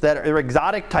particles that are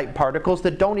exotic type particles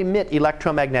that don't emit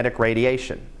electromagnetic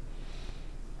radiation.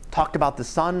 Talked about the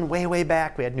sun way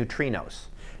back. We had neutrinos.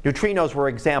 Neutrinos were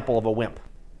an example of a WIMP.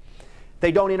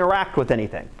 They don't interact with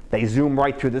anything. They zoom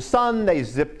right through the sun. They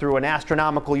zip through an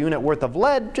astronomical unit worth of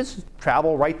lead, just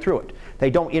travel right through it. They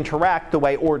don't interact the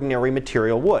way ordinary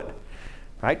material would.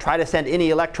 Right? Try to send any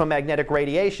electromagnetic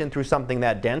radiation through something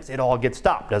that dense, it all gets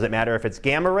stopped. Doesn't matter if it's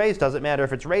gamma rays, doesn't matter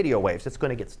if it's radio waves. It's going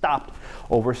to get stopped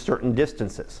over certain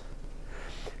distances.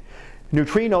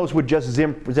 Neutrinos would just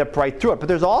zip right through it. But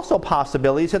there's also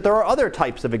possibilities that there are other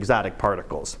types of exotic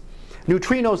particles.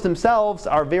 Neutrinos themselves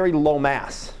are very low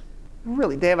mass.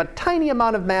 Really, they have a tiny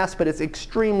amount of mass, but it's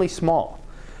extremely small.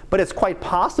 But it's quite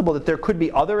possible that there could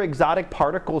be other exotic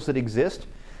particles that exist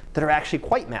that are actually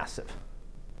quite massive.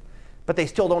 But they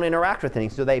still don't interact with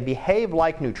anything. So they behave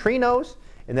like neutrinos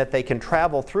in that they can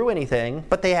travel through anything,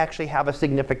 but they actually have a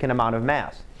significant amount of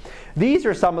mass. These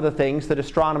are some of the things that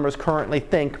astronomers currently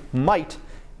think might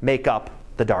make up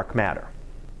the dark matter.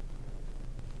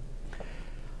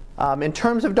 In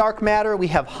terms of dark matter, we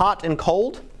have hot and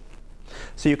cold.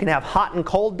 So you can have hot and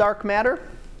cold dark matter.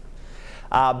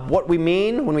 What we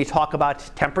mean when we talk about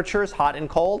temperatures, hot and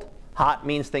cold, hot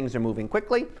means things are moving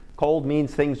quickly, cold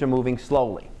means things are moving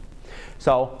slowly.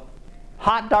 So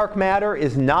hot dark matter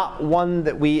is not one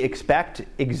that we expect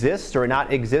exists or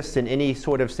not exists in any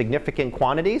sort of significant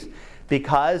quantities,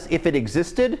 because if it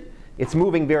existed, it's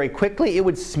moving very quickly, it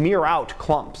would smear out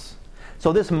clumps.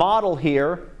 So this model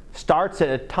here starts at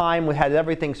a time we had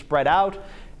everything spread out,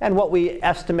 and what we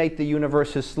estimate the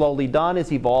universe has slowly done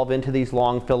is evolve into these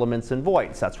long filaments and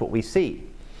voids. That's what we see.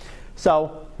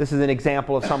 So this is an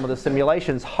example of some of the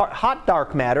simulations. Hot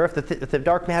dark matter, if the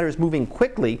dark matter is moving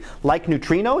quickly, like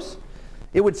neutrinos,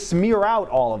 it would smear out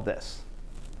all of this.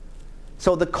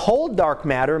 So the cold dark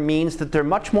matter means that they're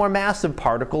much more massive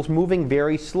particles moving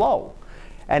very slow.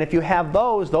 And if you have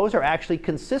those are actually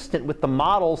consistent with the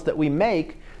models that we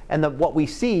make and what we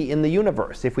see in the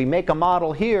universe. If we make a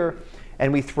model here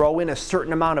and we throw in a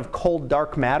certain amount of cold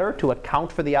dark matter to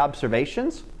account for the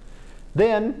observations,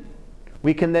 then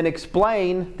we can then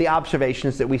explain the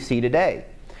observations that we see today.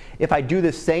 If I do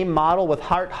the same model with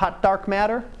hot dark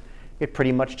matter, it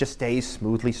pretty much just stays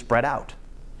smoothly spread out.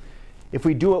 If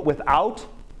we do it without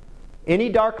any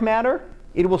dark matter,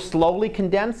 it will slowly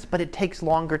condense, but it takes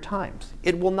longer times.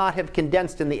 It will not have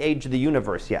condensed in the age of the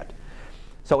universe yet.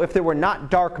 So if there were not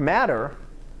dark matter,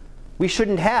 we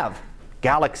shouldn't have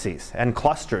galaxies and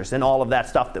clusters and all of that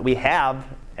stuff that we have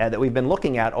that we've been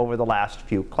looking at over the last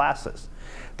few classes.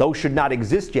 Those should not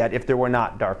exist yet if there were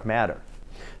not dark matter.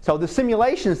 So the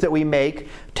simulations that we make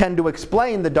tend to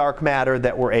explain the dark matter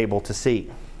that we're able to see.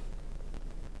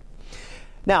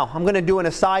 Now, I'm going to do an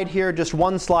aside here, just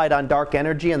one slide on dark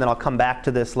energy, and then I'll come back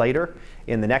to this later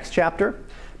in the next chapter.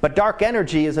 But dark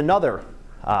energy is another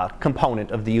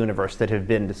component of the universe that have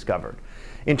been discovered.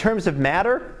 In terms of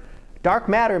matter, dark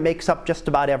matter makes up just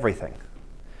about everything.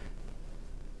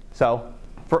 So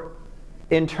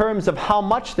in terms of how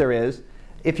much there is,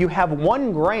 if you have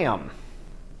 1 gram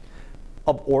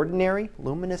of ordinary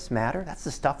luminous matter, that's the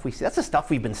stuff we see. That's the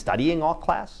stuff we've been studying all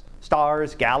class.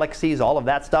 Stars, galaxies, all of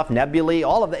that stuff, nebulae,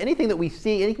 all of anything that we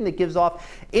see, anything that gives off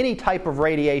any type of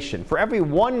radiation. For every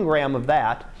 1 gram of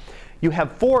that, you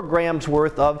have 4 grams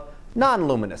worth of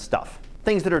non-luminous stuff.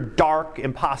 Things that are dark,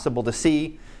 impossible to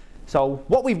see. So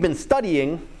what we've been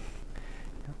studying,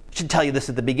 I should tell you this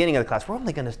at the beginning of the class, we're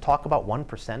only going to talk about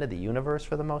 1% of the universe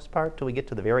for the most part till we get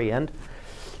to the very end.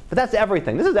 But that's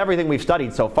everything. This is everything we've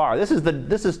studied so far. This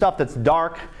is stuff that's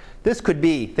dark. This could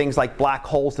be things like black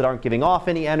holes that aren't giving off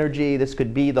any energy. This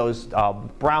could be those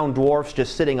brown dwarfs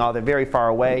just sitting out there very far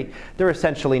away. They're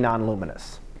essentially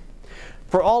non-luminous.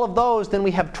 For all of those, then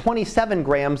we have 27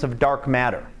 grams of dark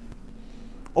matter,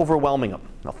 overwhelming them.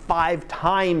 Now, 5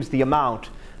 times the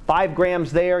amount. 5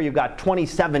 grams there, you've got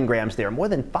 27 grams there. More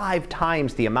than 5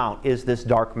 times the amount is this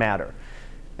dark matter.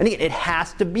 And again, it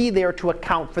has to be there to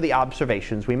account for the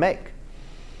observations we make.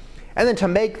 And then to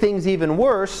make things even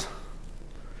worse,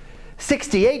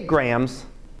 68 grams,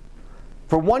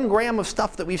 for 1 gram of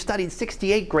stuff that we've studied,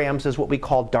 68 grams is what we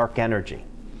call dark energy.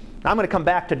 Now, I'm going to come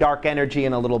back to dark energy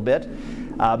in a little bit.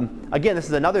 Again, this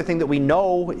is another thing that we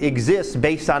know exists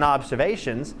based on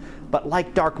observations, but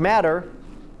like dark matter,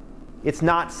 it's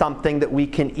not something that we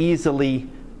can easily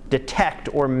detect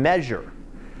or measure.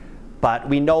 But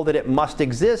we know that it must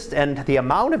exist, and the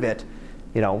amount of it,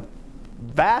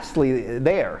 vastly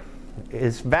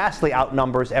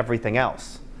outnumbers everything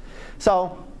else.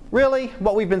 So really,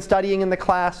 what we've been studying in the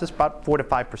class is about 4 to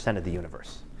 5% of the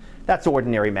universe. That's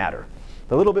ordinary matter.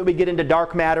 The little bit we get into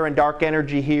dark matter and dark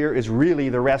energy here is really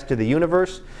the rest of the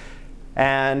universe.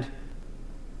 And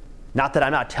not that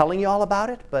I'm not telling you all about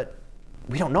it, but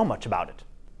we don't know much about it.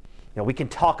 We can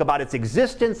talk about its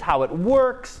existence, how it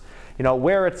works,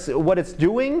 what it's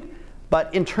doing,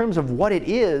 but in terms of what it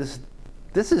is,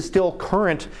 this is still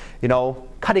current,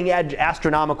 cutting-edge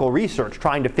astronomical research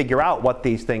trying to figure out what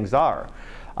these things are.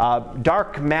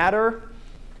 Dark matter,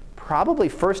 probably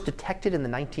first detected in the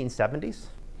 1970s.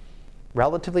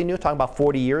 Relatively new, talking about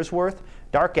 40 years worth.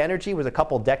 Dark energy was a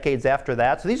couple decades after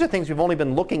that. So these are things we've only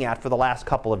been looking at for the last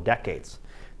couple of decades.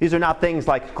 These are not things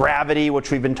like gravity,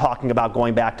 which we've been talking about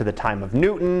going back to the time of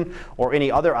Newton, or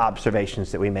any other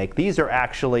observations that we make. These are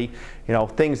actually,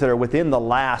 things that are within the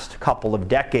last couple of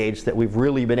decades that we've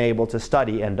really been able to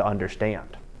study and to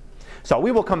understand. So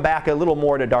we will come back a little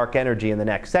more to dark energy in the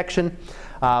next section.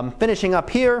 Finishing up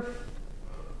here,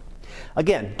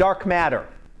 again, dark matter.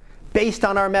 Based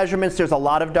on our measurements, there's a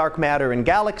lot of dark matter in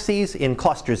galaxies, in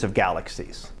clusters of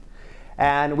galaxies.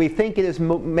 And we think it is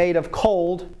made of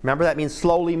cold, remember that means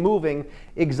slowly moving,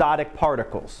 exotic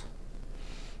particles.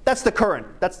 That's the current.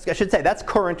 That's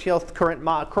current, current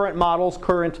models,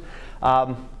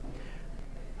 the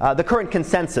current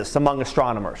consensus among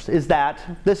astronomers is that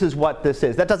this is what this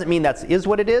is. That doesn't mean that is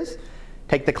what it is.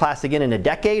 Take the class again in a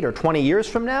decade or 20 years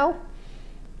from now,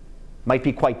 might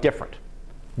be quite different.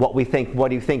 What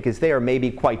you think is there may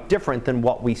be quite different than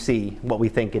what we see, what we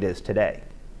think it is today.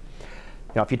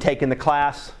 If you take in the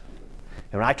class,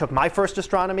 when I took my first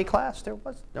astronomy class, there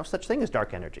was no such thing as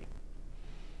dark energy.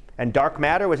 And dark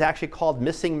matter was actually called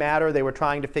missing matter. They were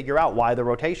trying to figure out why the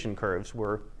rotation curves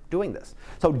were doing this.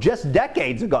 So just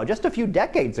decades ago, just a few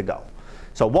decades ago.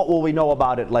 So what will we know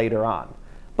about it later on?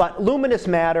 But luminous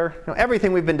matter,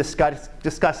 everything we've been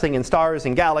discussing in stars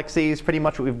and galaxies, pretty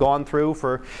much what we've gone through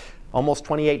for almost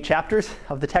 28 chapters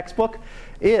of the textbook,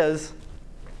 is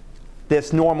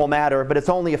this normal matter, but it's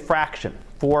only a fraction,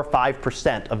 4 or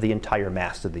 5% of the entire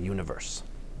mass of the universe.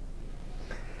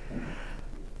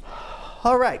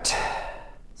 All right,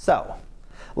 so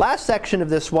last section of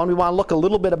this one, we want to look a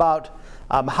little bit about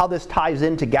how this ties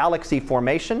into galaxy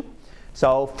formation.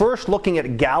 So first, looking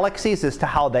at galaxies as to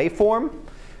how they form.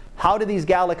 How do these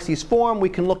galaxies form? We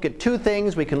can look at two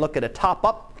things. We can look at a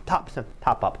top-up.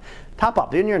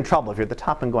 Then you're in trouble if you're at the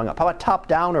top and going up. How about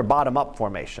top-down or bottom-up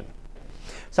formation?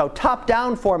 So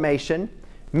top-down formation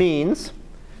means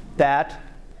that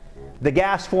the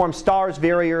gas formed stars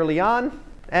very early on,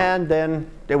 and then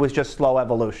it was just slow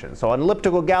evolution. So an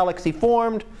elliptical galaxy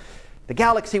formed. The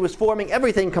galaxy was forming.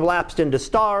 Everything collapsed into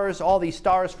stars. All these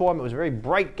stars formed. It was a very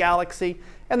bright galaxy.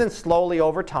 And then slowly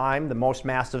over time, the most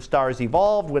massive stars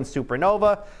evolved, went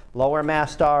supernova, lower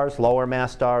mass stars, lower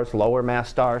mass stars, lower mass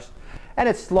stars. And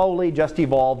it slowly just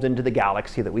evolved into the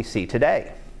galaxy that we see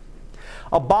today.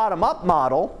 A bottom-up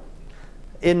model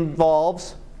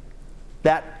involves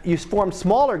that you form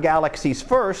smaller galaxies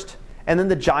first, and then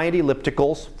the giant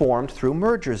ellipticals formed through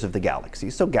mergers of the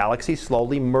galaxies. So galaxies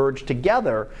slowly merge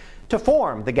together to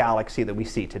form the galaxy that we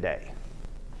see today.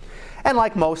 And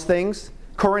like most things,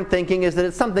 current thinking is that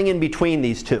it's something in between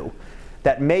these two.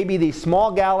 That maybe these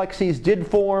small galaxies did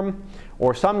form,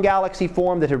 or some galaxy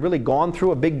formed that had really gone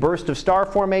through a big burst of star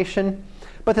formation,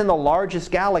 but then the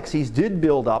largest galaxies did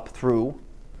build up through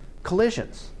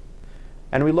collisions.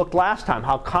 And we looked last time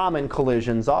how common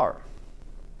collisions are.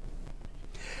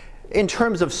 In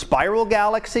terms of spiral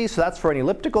galaxies, so that's for an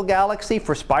elliptical galaxy.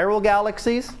 For spiral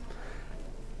galaxies,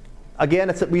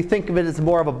 again, we think of it as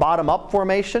more of a bottom-up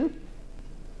formation.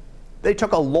 They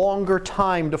took a longer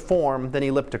time to form than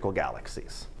elliptical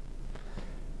galaxies.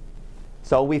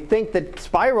 So we think that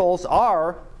spirals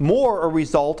are more a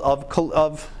result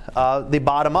of the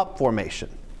bottom-up formation.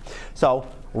 So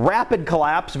rapid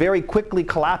collapse, very quickly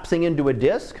collapsing into a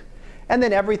disk, and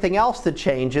then everything else that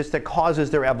changes that causes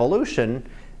their evolution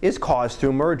is caused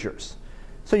through mergers.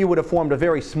 So you would have formed a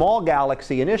very small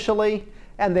galaxy initially,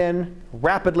 and then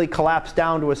rapidly collapsed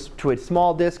down to a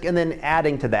small disk, and then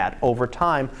adding to that over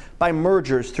time by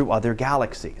mergers through other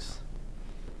galaxies.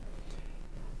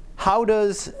 How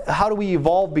do we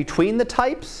evolve between the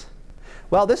types?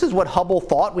 Well, this is what Hubble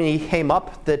thought when he came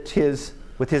up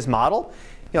with his model.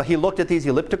 He looked at these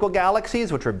elliptical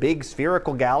galaxies, which are big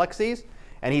spherical galaxies,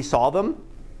 and he saw them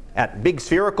at big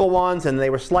spherical ones, and they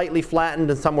were slightly flattened,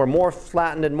 and some were more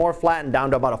flattened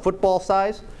down to about a football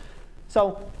size.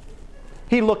 So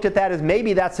he looked at that as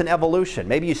maybe that's an evolution.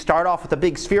 Maybe you start off with a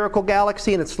big spherical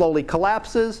galaxy and it slowly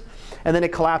collapses, and then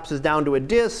it collapses down to a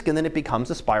disk, and then it becomes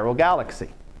a spiral galaxy.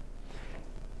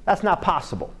 That's not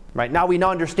possible. Right? Now we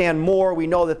understand more. We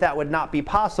know that that would not be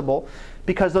possible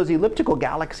because those elliptical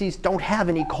galaxies don't have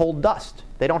any cold dust.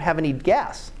 They don't have any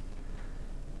gas.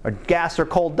 Or gas or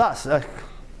cold dust.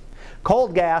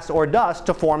 Cold gas or dust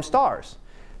to form stars.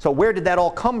 So where did that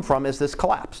all come from as this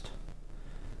collapsed?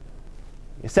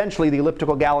 Essentially, the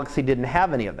elliptical galaxy didn't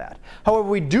have any of that. However,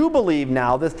 we do believe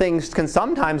now that things can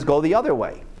sometimes go the other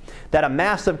way. That a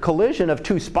massive collision of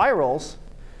two spirals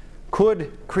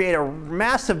could create a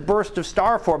massive burst of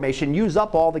star formation, use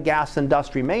up all the gas and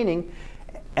dust remaining,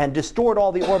 and distort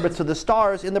all the orbits of the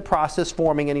stars, in the process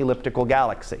forming an elliptical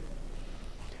galaxy.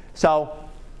 So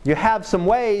you have some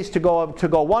ways to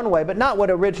go one way, but not what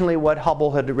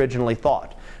Hubble had originally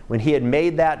thought. When he had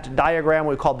made that diagram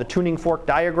we called the tuning fork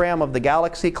diagram of the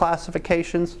galaxy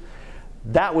classifications,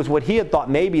 that was what he had thought.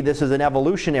 Maybe this is an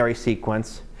evolutionary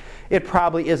sequence. It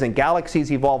probably isn't. Galaxies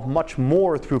evolve much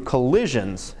more through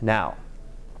collisions now.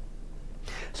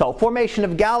 So formation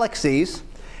of galaxies,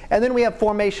 and then we have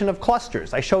formation of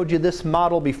clusters. I showed you this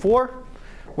model before,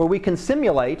 where we can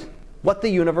simulate what the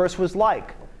universe was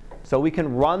like. So we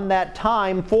can run that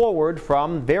time forward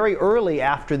from very early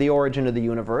after the origin of the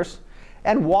universe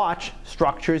and watch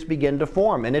structures begin to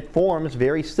form. And it forms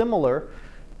very similar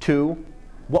to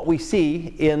what we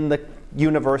see in the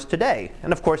universe today.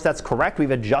 And of course that's correct.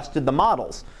 We've adjusted the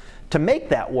models to make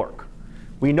that work.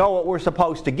 We know what we're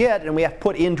supposed to get, and we have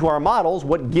put into our models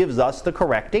what gives us the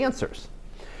correct answers.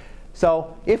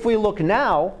 So if we look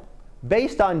now,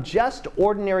 based on just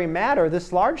ordinary matter,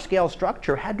 this large-scale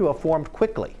structure had to have formed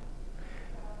quickly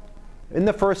in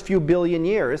the first few billion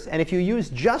years. And if you use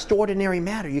just ordinary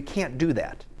matter, you can't do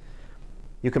that.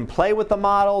 You can play with the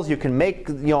models. You can make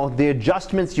the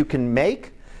adjustments you can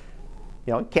make.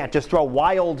 You can't just throw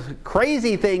wild,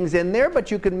 crazy things in there,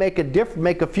 but you can make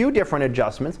a few different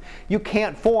adjustments. You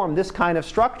can't form this kind of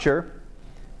structure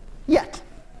yet.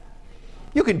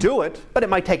 You can do it, but it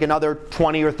might take another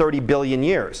 20 or 30 billion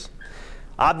years.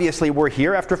 Obviously, we're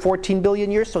here after 14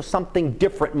 billion years, so something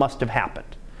different must have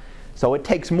happened. So it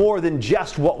takes more than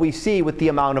just what we see with the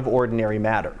amount of ordinary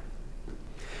matter.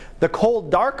 The cold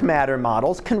dark matter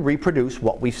models can reproduce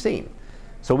what we've seen.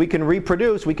 So we can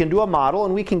do a model,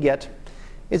 and we can get,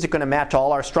 is it going to match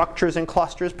all our structures and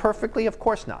clusters perfectly? Of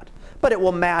course not. But it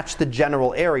will match the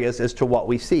general areas as to what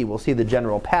we see. We'll see the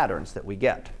general patterns that we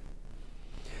get.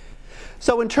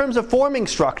 So in terms of forming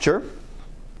structure,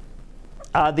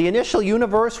 the initial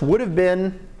universe would have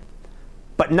been,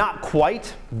 but not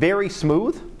quite, very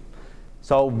smooth.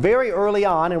 So very early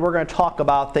on, and we're going to talk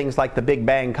about things like the Big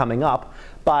Bang coming up,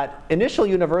 but initial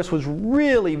universe was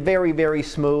really very, very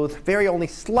smooth, very only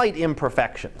slight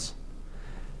imperfections.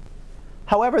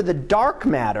 However, the dark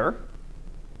matter,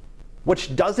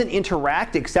 which doesn't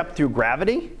interact except through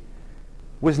gravity,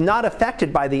 was not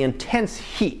affected by the intense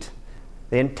heat,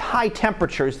 the high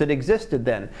temperatures that existed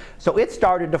then. So it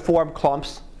started to form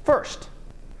clumps first.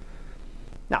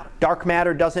 Now, dark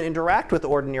matter doesn't interact with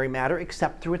ordinary matter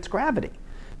except through its gravity.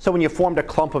 So when you formed a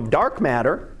clump of dark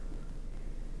matter,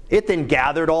 it then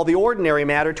gathered all the ordinary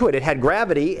matter to it. It had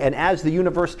gravity, and as the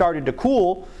universe started to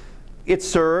cool, it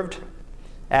served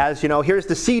as, here's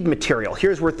the seed material.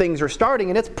 Here's where things are starting,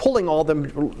 and it's pulling all the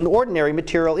ordinary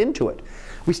material into it.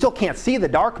 We still can't see the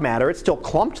dark matter. It's still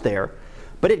clumped there,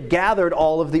 but it gathered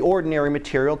all of the ordinary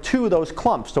material to those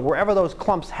clumps. So wherever those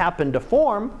clumps happened to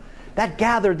form, that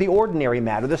gathered the ordinary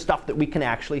matter, the stuff that we can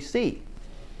actually see.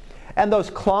 And those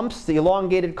clumps, the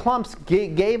elongated clumps,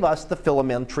 gave us the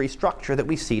filamentary structure that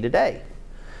we see today.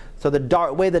 So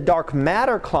the way the dark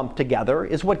matter clumped together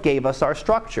is what gave us our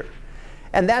structure.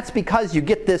 And that's because you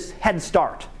get this head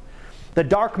start. The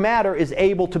dark matter is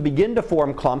able to begin to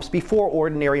form clumps before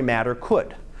ordinary matter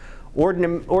could.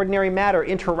 Ordinary matter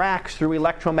interacts through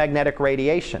electromagnetic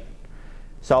radiation.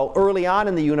 So early on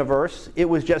in the universe, it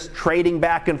was just trading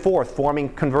back and forth,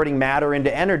 converting matter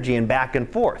into energy and back and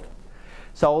forth.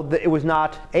 So it was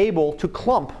not able to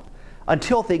clump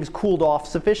until things cooled off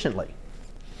sufficiently.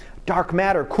 Dark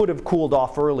matter could have cooled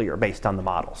off earlier based on the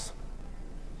models.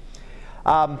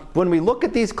 When we look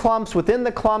at these clumps, within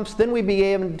the clumps, then we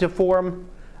begin to form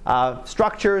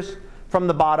structures from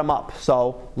the bottom up.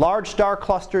 So large star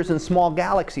clusters and small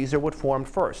galaxies are what formed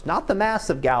first. Not the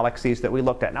massive galaxies that we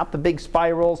looked at, not the big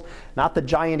spirals, not the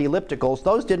giant ellipticals.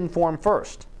 Those didn't form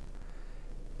first.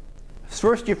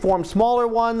 First you formed smaller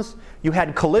ones. You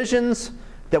had collisions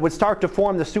that would start to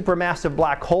form the supermassive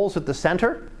black holes at the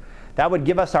center. That would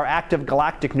give us our active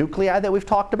galactic nuclei that we've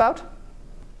talked about.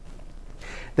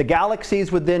 The galaxies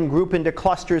would then group into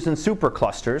clusters and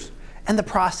superclusters, and the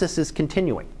process is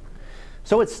continuing.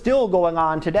 So it's still going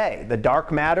on today. The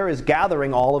dark matter is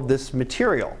gathering all of this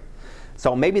material.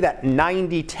 So maybe that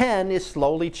 90-10 is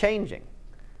slowly changing.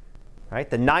 Right?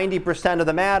 The 90% of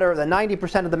the matter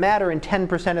and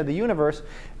 10% of the universe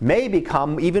may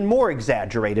become even more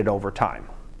exaggerated over time.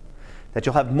 That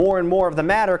you'll have more and more of the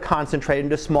matter concentrated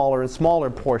into smaller and smaller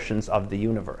portions of the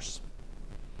universe.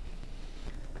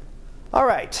 All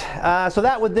right, so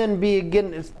that would then be,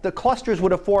 again, the clusters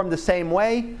would have formed the same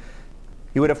way.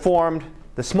 You would have formed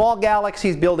the small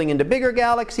galaxies building into bigger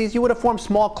galaxies. You would have formed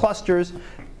small clusters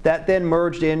that then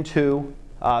merged into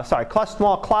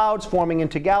small clouds forming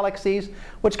into galaxies,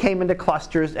 which came into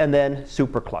clusters and then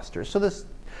superclusters. So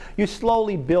you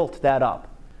slowly built that up.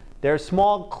 There's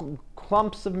small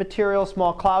clumps of material,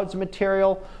 small clouds of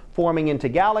material forming into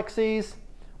galaxies,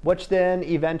 which then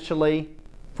eventually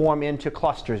form into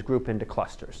clusters, group into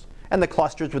clusters. And the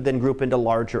clusters would then group into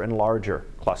larger and larger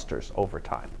clusters over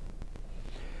time.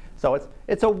 So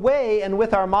it's a way, and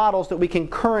with our models, that we can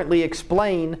currently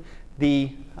explain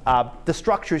the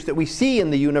structures that we see in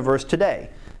the universe today.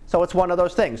 So it's one of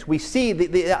those things. We see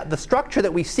the structure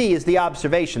that we see is the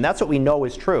observation. That's what we know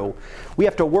is true. We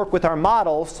have to work with our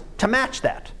models to match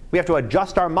that. We have to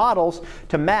adjust our models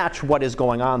to match what is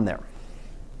going on there.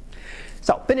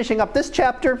 So finishing up this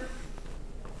chapter,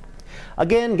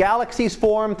 again, galaxies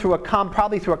form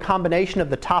probably through a combination of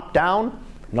the top down.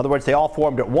 In other words, they all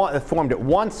formed at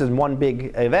once in one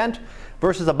big event,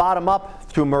 versus a bottom up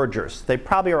through mergers. They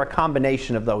probably are a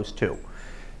combination of those two.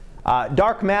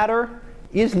 Dark matter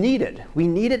is needed. We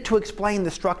need it to explain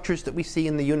the structures that we see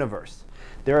in the universe.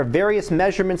 There are various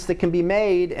measurements that can be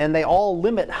made, and they all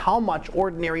limit how much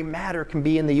ordinary matter can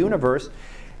be in the universe,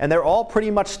 and they're all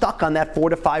pretty much stuck on that 4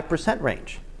 to 5%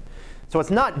 range. So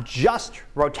it's not just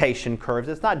rotation curves,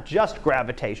 it's not just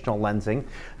gravitational lensing.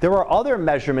 There are other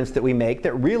measurements that we make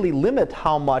that really limit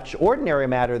how much ordinary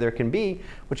matter there can be,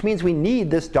 which means we need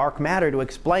this dark matter to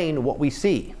explain what we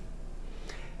see.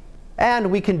 And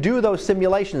we can do those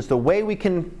simulations. The way we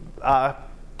can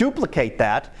duplicate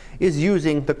that is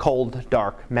using the cold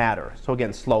dark matter. So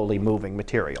again, slowly moving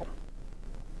material.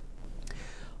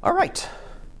 All right.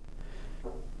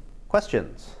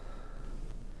 Questions?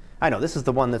 I know this is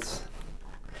the one that's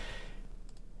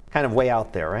kind of way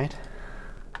out there, right?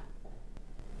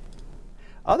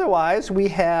 Otherwise, we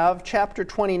have chapter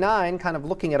 29, kind of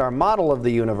looking at our model of the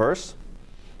universe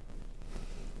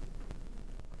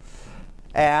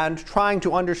and trying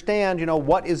to understand,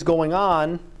 what is going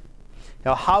on.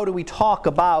 How do we talk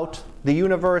about the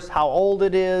universe, how old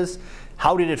it is,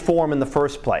 how did it form in the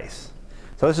first place?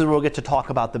 So this is where we'll get to talk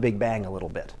about the Big Bang a little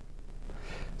bit.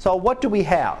 So what do we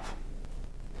have?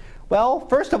 Well,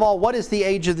 first of all, what is the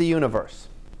age of the universe?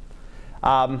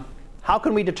 How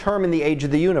can we determine the age of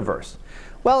the universe?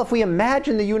 Well, if we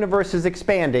imagine the universe is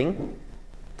expanding,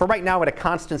 for right now at a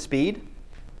constant speed,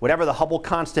 whatever the Hubble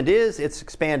constant is, it's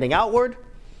expanding outward,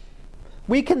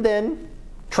 we can then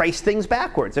trace things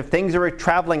backwards. If things are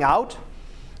traveling out,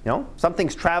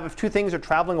 if two things are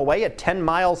traveling away at 10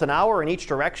 miles an hour in each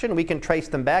direction, we can trace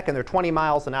them back, and they're 20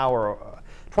 miles an hour.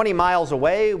 20 miles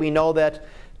away, we know that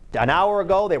an hour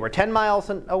ago they were 10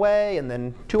 miles away, and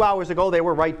then 2 hours ago they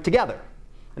were right together.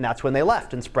 And that's when they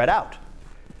left and spread out.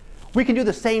 We can do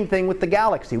the same thing with the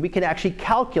galaxy. We can actually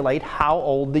calculate how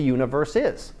old the universe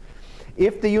is.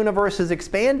 If the universe is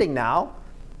expanding now,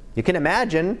 you can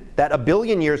imagine that 1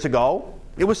 billion years ago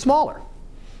it was smaller.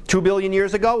 2 billion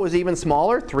years ago it was even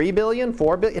smaller. 3 billion,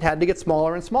 4 billion, it had to get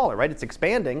smaller and smaller, right? It's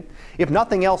expanding. If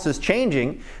nothing else is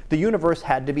changing, the universe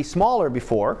had to be smaller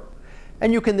before.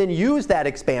 And you can then use that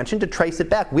expansion to trace it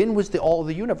back. When was all of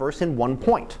the universe in one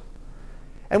point?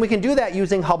 And we can do that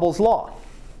using Hubble's law.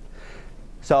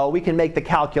 So we can make the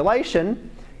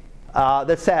calculation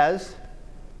that says,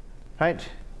 right,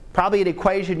 probably an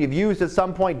equation you've used at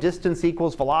some point, distance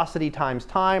equals velocity times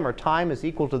time, or time is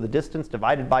equal to the distance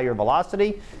divided by your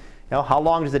velocity. How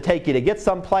long does it take you to get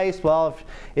someplace? Well,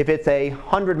 if it's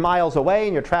 100 miles away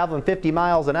and you're traveling 50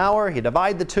 miles an hour, you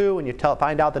divide the two and you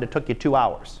find out that it took you 2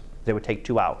 hours. It would take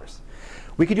 2 hours.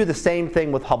 We could do the same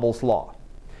thing with Hubble's law.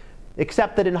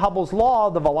 Except that in Hubble's law,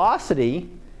 the velocity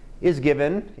is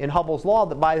given in Hubble's law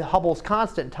by Hubble's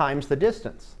constant times the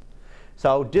distance.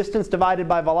 So distance divided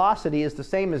by velocity is the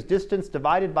same as distance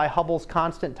divided by Hubble's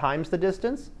constant times the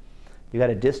distance. You got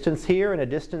a distance here and a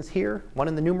distance here. One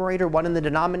in the numerator, one in the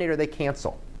denominator, they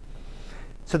cancel.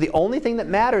 So the only thing that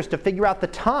matters to figure out the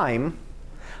time,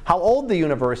 how old the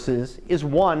universe is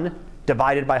 1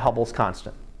 divided by Hubble's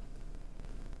constant.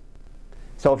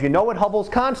 So if you know what Hubble's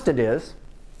constant is,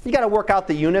 you got to work out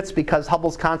the units because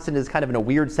Hubble's constant is kind of in a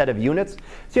weird set of units.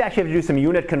 So you actually have to do some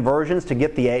unit conversions to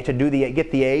get the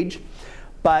age.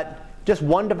 But just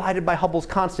 1 divided by Hubble's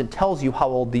constant tells you how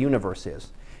old the universe is,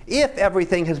 if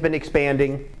everything has been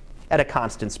expanding at a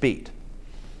constant speed.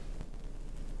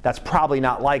 That's probably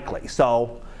not likely.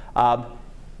 So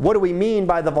what do we mean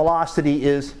by the velocity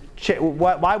is,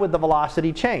 why would the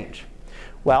velocity change?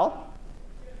 Well,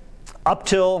 up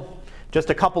till just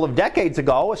a couple of decades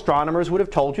ago, astronomers would have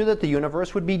told you that the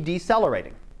universe would be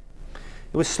decelerating.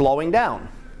 It was slowing down.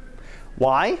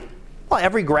 Why? Well,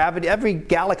 every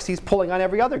galaxy is pulling on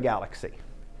every other galaxy.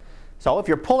 So if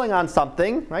you're pulling on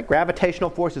something, right, gravitational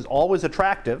force is always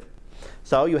attractive.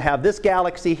 So you have this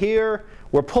galaxy here,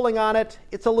 we're pulling on it,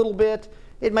 it's a little bit,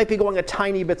 it might be going a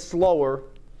tiny bit slower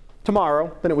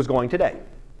tomorrow than it was going today.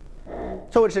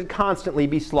 So it should constantly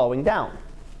be slowing down.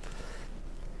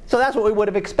 So that's what we would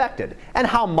have expected. And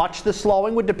how much the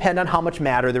slowing would depend on how much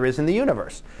matter there is in the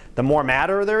universe. The more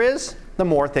matter there is, the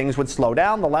more things would slow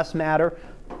down. The less matter,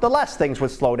 the less things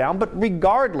would slow down. But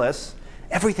regardless,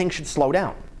 everything should slow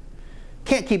down.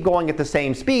 Can't keep going at the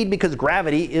same speed because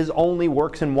gravity only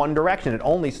works in one direction. It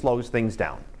only slows things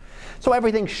down. So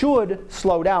everything should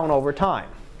slow down over time.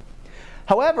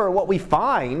 However, what we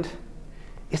find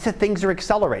is that things are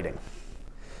accelerating.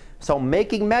 So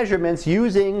making measurements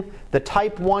using the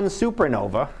type 1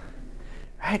 supernova,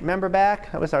 right? Remember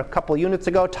back? That was a couple units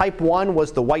ago. Type 1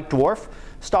 was the white dwarf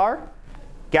star.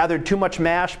 Gathered too much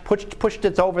mass, pushed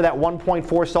it over that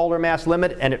 1.4 solar mass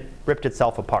limit, and it ripped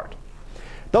itself apart.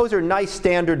 Those are nice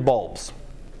standard bulbs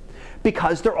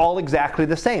because they're all exactly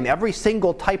the same. Every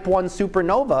single type 1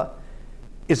 supernova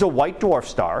is a white dwarf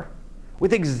star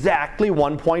with exactly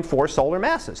 1.4 solar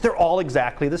masses. They're all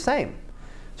exactly the same.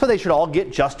 So they should all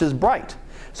get just as bright.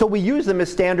 So we use them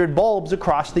as standard bulbs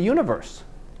across the universe.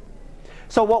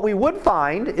 So what we would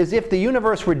find is if the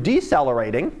universe were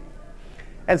decelerating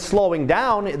and slowing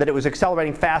down, that it was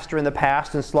accelerating faster in the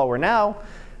past and slower now,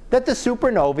 that the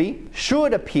supernovae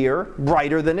should appear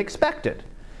brighter than expected.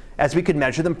 As we could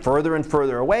measure them further and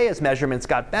further away, as measurements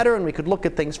got better and we could look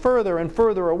at things further and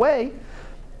further away,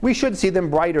 we should see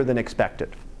them brighter than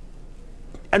expected.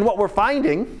 And what we're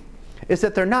finding is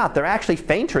that they're not. They're actually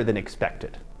fainter than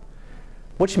expected,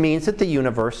 which means that the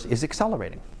universe is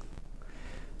accelerating.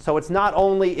 So it's not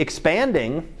only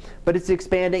expanding, but it's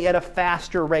expanding at a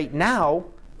faster rate now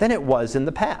than it was in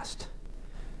the past.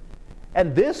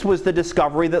 And this was the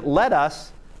discovery that led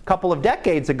us a couple of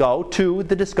decades ago to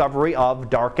the discovery of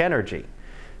dark energy.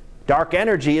 Dark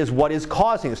energy is what is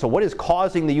causing it. So what is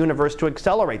causing the universe to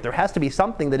accelerate? There has to be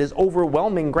something that is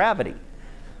overwhelming gravity.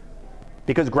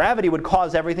 Because gravity would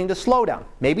cause everything to slow down.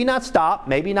 Maybe not stop,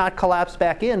 maybe not collapse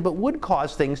back in, but would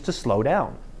cause things to slow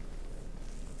down.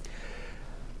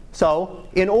 So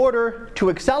in order to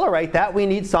accelerate that, we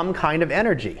need some kind of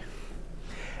energy.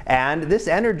 And this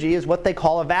energy is what they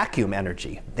call a vacuum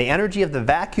energy. The energy of the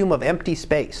vacuum of empty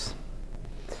space.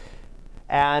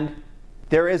 And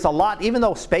there is a lot, even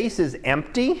though space is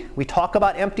empty, we talk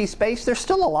about empty space, there's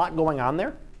still a lot going on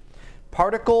there.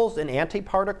 Particles and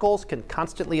antiparticles can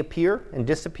constantly appear and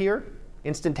disappear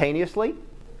instantaneously.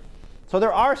 So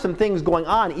there are some things going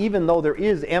on even though there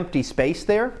is empty space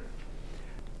there.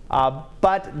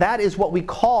 But that is what we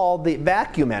call the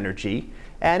vacuum energy.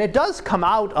 And it does come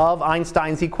out of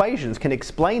Einstein's equations, can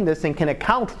explain this and can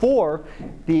account for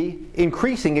the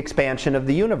increasing expansion of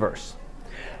the universe.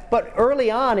 But early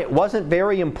on it wasn't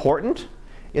very important.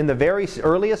 In the very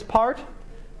earliest part,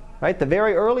 right, the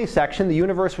very early section, the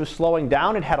universe was slowing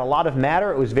down. It had a lot of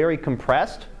matter. It was very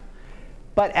compressed.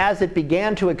 But as it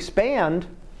began to expand,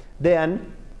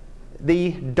 then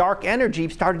the dark energy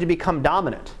started to become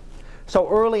dominant. So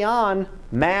early on,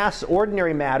 mass,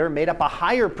 ordinary matter, made up a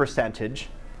higher percentage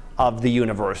of the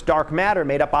universe. Dark matter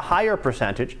made up a higher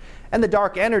percentage. And the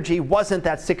dark energy wasn't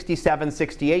that 67,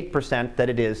 68% that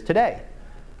it is today.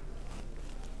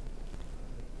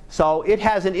 So it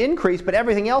has an increase, but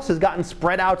everything else has gotten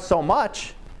spread out so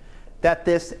much that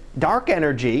this dark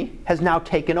energy has now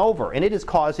taken over, and it is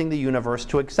causing the universe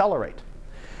to accelerate.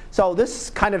 So this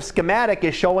kind of schematic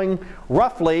is showing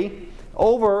roughly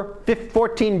over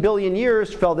 14 billion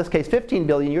years, well, in this case 15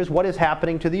 billion years, what is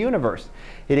happening to the universe.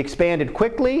 It expanded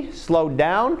quickly, slowed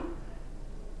down,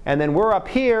 and then we're up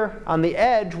here on the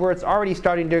edge where it's already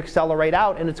starting to accelerate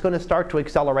out, and it's going to start to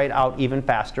accelerate out even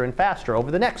faster and faster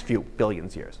over the next few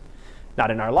billions years.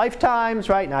 Not in our lifetimes,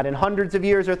 right? Not in hundreds of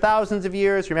years or thousands of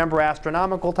years. Remember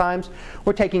astronomical times?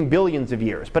 We're taking billions of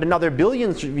years. But another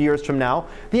billions of years from now,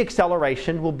 the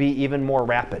acceleration will be even more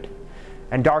rapid.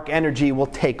 And dark energy will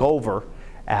take over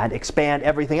and expand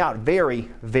everything out very,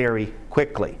 very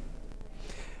quickly.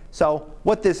 So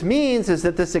what this means is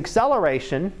that this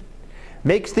acceleration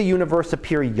makes the universe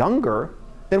appear younger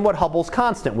than what Hubble's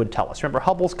constant would tell us. Remember,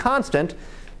 Hubble's constant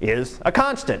is a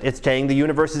constant. It's saying the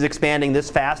universe is expanding this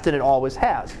fast and it always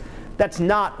has. That's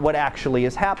not what actually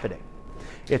is happening.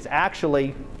 It's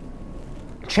actually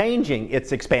changing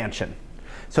its expansion.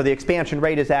 So the expansion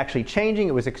rate is actually changing.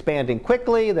 It was expanding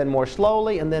quickly, then more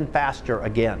slowly, and then faster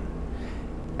again.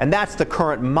 And that's the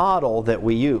current model that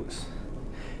we use.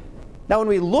 Now when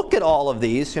we look at all of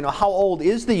these, how old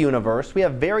is the universe? We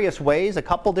have various ways, a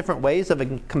couple different ways of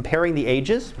comparing the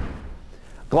ages.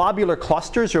 Globular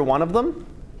clusters are one of them.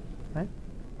 Right?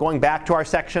 Going back to our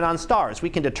section on stars, we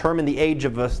can determine the age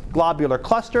of a globular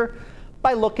cluster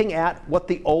by looking at what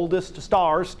the oldest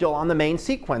stars still on the main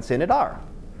sequence in it are.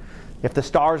 If the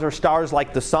stars are stars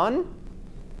like the sun,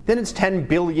 then it's 10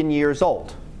 billion years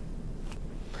old.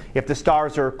 If the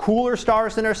stars are cooler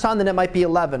stars than our sun, then it might be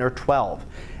 11 or 12.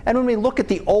 And when we look at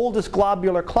the oldest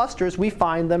globular clusters, we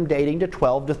find them dating to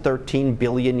 12 to 13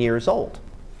 billion years old.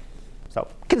 So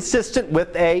consistent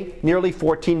with a nearly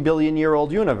 14 billion year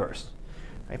old universe.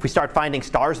 If we start finding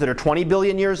stars that are 20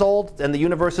 billion years old and the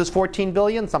universe is 14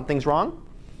 billion, something's wrong,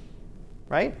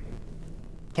 right?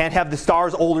 Can't have the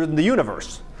stars older than the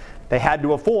universe. They had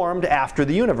to have formed after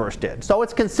the universe did. So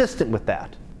it's consistent with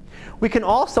that. We can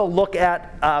also look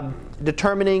at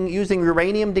determining, using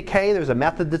uranium decay. There's a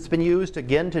method that's been used,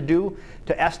 again, to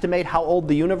estimate how old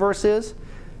the universe is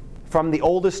from the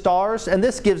oldest stars. And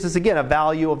this gives us, again, a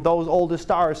value of those oldest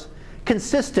stars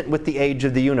consistent with the age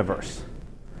of the universe.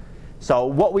 So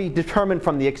what we determine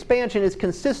from the expansion is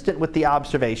consistent with the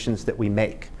observations that we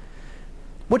make,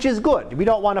 which is good. We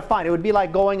don't want to find it. It would be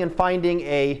like going and finding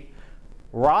a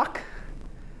rock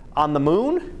on the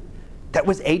moon that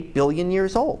was 8 billion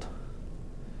years old.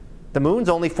 The moon's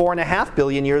only 4.5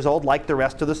 billion years old, like the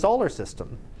rest of the solar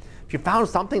system. If you found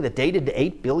something that dated to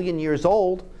 8 billion years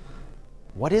old,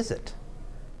 what is it?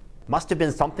 Must have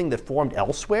been something that formed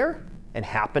elsewhere and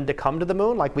happened to come to the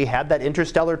moon, like we had that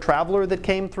interstellar traveler that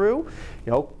came through.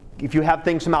 If you have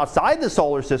things from outside the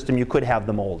solar system, you could have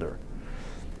them older.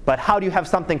 But how do you have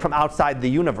something from outside the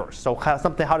universe? So how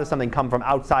does something come from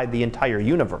outside the entire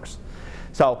universe?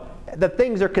 So that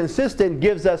things are consistent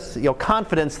gives us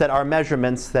confidence that our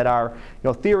measurements, that our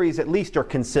theories at least are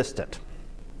consistent.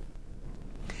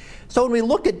 So when we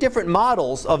look at different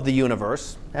models of the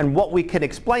universe and what we can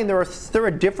explain, there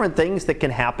are different things that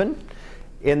can happen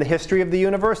in the history of the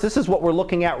universe. This is what we're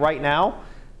looking at right now,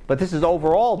 but this is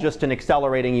overall just an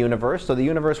accelerating universe. So the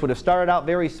universe would have started out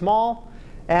very small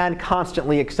and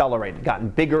constantly accelerated, gotten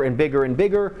bigger and bigger and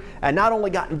bigger, and not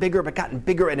only gotten bigger, but gotten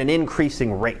bigger at an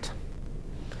increasing rate.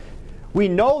 We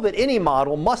know that any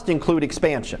model must include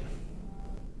expansion.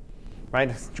 Right?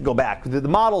 Let's go back. The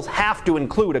models have to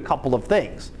include a couple of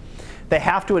things. They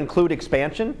have to include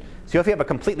expansion. So if you have a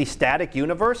completely static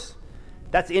universe,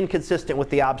 that's inconsistent with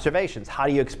the observations. How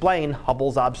do you explain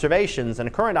Hubble's observations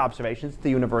and current observations? The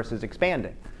universe is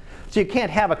expanding. So you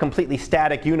can't have a completely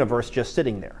static universe just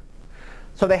sitting there.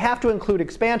 So they have to include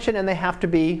expansion, and they have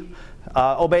to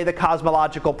obey the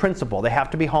cosmological principle. They have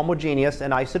to be homogeneous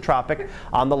and isotropic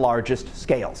on the largest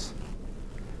scales.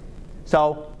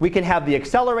 So we can have the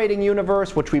accelerating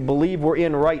universe, which we believe we're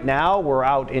in right now. We're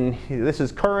out in, this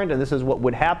is current, and this is what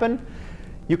would happen.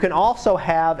 You can also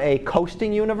have a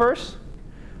coasting universe,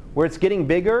 where it's getting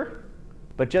bigger,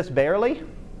 but just barely.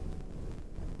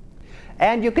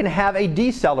 And you can have a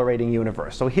decelerating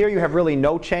universe. So here you have really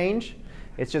no change.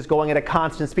 It's just going at a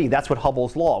constant speed. That's what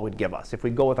Hubble's law would give us. If we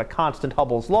go with a constant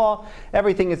Hubble's law,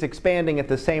 everything is expanding at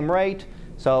the same rate.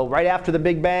 So right after the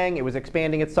Big Bang, it was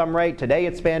expanding at some rate. Today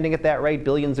it's expanding at that rate.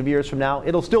 Billions of years from now,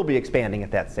 it'll still be expanding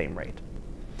at that same rate.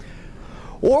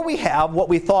 Or we have what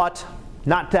we thought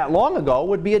not that long ago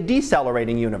would be a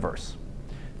decelerating universe.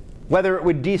 Whether it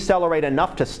would decelerate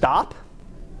enough to stop,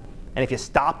 and if you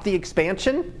stop the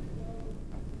expansion,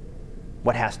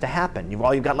 what has to happen?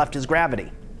 All you've got left is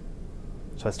gravity.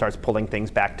 So it starts pulling things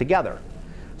back together.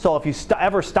 So if you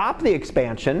ever stop the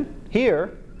expansion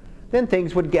here, then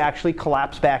things would actually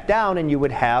collapse back down, and you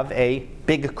would have a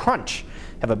big crunch.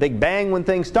 Have a big bang when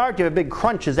things start. You have a big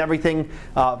crunch as everything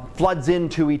floods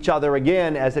into each other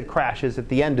again as it crashes at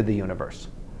the end of the universe.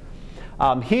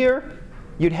 Here,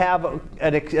 you'd have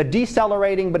a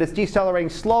decelerating, but it's decelerating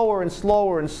slower and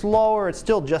slower and slower. It's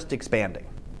still just expanding.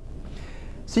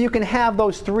 So you can have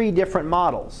those three different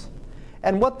models.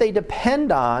 And what they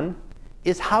depend on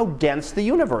is how dense the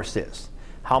universe is.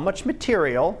 How much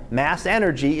material, mass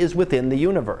energy, is within the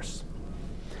universe.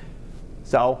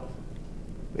 So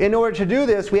in order to do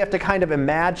this, we have to kind of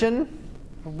imagine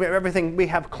everything. We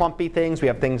have clumpy things. We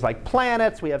have things like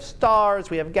planets. We have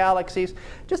stars. We have galaxies.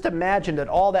 Just imagine that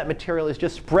all that material is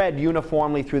just spread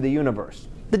uniformly through the universe.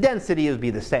 The density would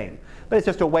be the same, but it's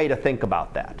just a way to think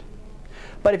about that.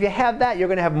 But if you have that, you're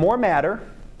going to have more matter.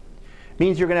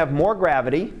 Means you're going to have more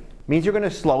gravity. Means you're going to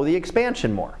slow the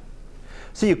expansion more.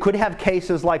 So you could have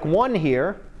cases like one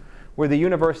here, where the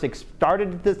universe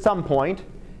started at some point,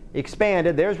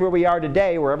 expanded. There's where we are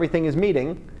today, where everything is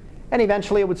meeting. And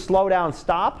eventually it would slow down,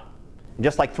 stop. And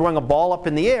just like throwing a ball up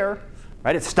in the air,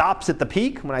 right? It stops at the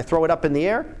peak when I throw it up in the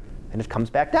air, and it comes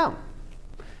back down.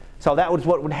 So that was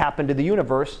what would happen to the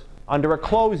universe under a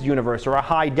closed universe or a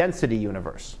high-density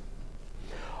universe.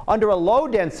 Under a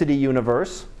low-density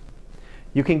universe,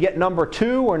 you can get number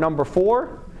 2 or number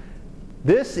 4.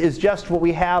 This is just what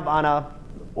we have on a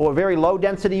very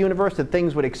low-density universe, that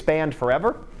things would expand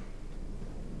forever.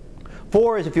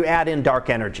 4 is if you add in dark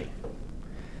energy.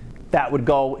 That would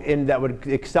go in, that would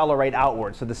accelerate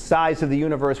outward. So the size of the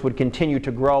universe would continue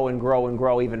to grow and grow and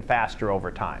grow even faster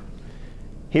over time.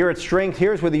 Here it shrinks.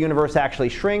 Here's where the universe actually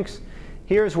shrinks.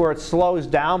 Here's where it slows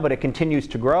down, but it continues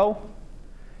to grow.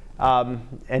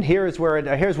 And here's where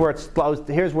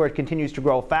it continues to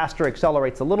grow faster,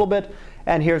 accelerates a little bit,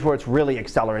 and here's where it's really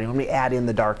accelerating when we add in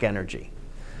the dark energy.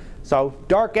 So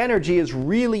dark energy is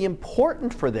really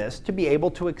important for this to be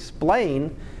able to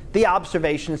explain the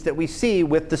observations that we see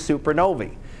with the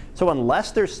supernovae. So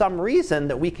unless there's some reason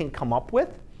that we can come up with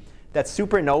that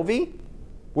supernovae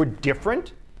were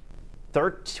different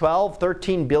 12,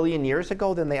 13 billion years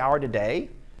ago than they are today,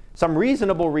 some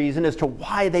reasonable reason as to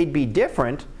why they'd be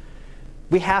different,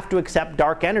 we have to accept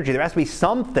dark energy. There has to be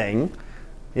something.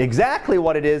 Exactly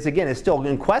what it is, again, is still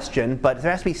in question, but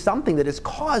there has to be something that is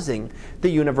causing the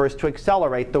universe to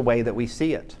accelerate the way that we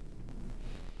see it.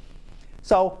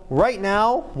 So right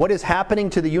now, what is happening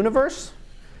to the universe?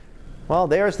 Well,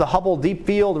 there's the Hubble Deep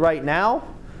Field right now,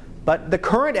 but the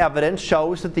current evidence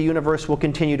shows that the universe will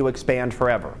continue to expand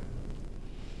forever.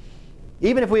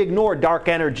 Even if we ignore dark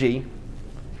energy,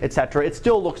 etc., it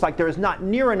still looks like there is not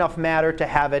near enough matter to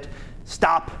have it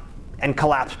stop and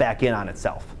collapse back in on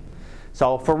itself.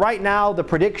 So for right now, the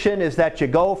prediction is that you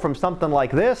go from something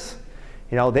like this.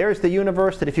 There's the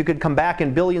universe, that if you could come back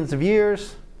in billions of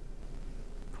years,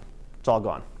 it's all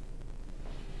gone.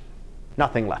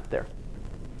 Nothing left there.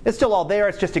 It's still all there.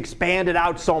 It's just expanded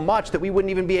out so much that we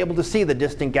wouldn't even be able to see the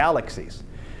distant galaxies.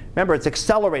 Remember, it's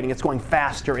accelerating. It's going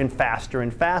faster and faster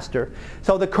and faster.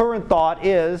 So the current thought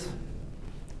is,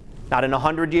 not in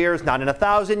 100 years, not in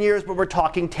 1,000 years, but we're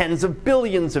talking tens of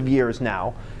billions of years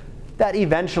now, that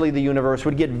eventually the universe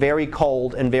would get very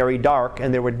cold and very dark,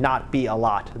 and there would not be a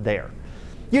lot there.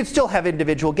 You'd still have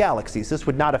individual galaxies. This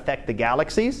would not affect the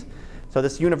galaxies. So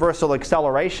this universal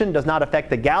acceleration does not affect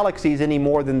the galaxies any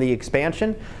more than the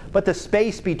expansion, but the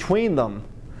space between them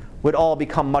would all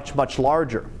become much, much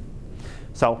larger.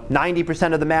 So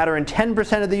 90% of the matter in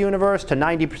 10% of the universe to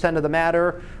 90% of the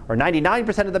matter, or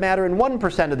 99% of the matter in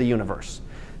 1% of the universe,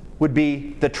 would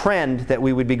be the trend that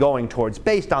we would be going towards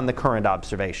based on the current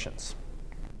observations.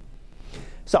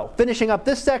 So finishing up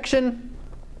this section,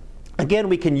 again,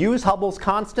 we can use Hubble's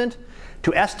constant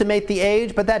to estimate the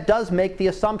age, but that does make the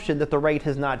assumption that the rate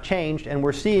has not changed, and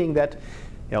we're seeing that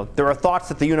there are thoughts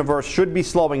that the universe should be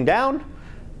slowing down,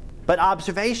 but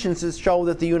observations show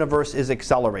that the universe is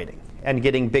accelerating and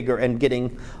getting bigger and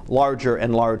getting larger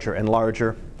and larger and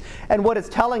larger. And what it's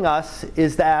telling us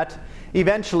is that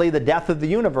eventually the death of the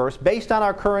universe, based on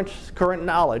our current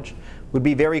knowledge, would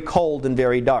be very cold and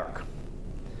very dark.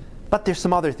 But there's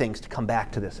some other things to come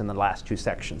back to this in the last 2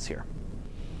 sections here.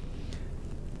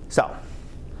 So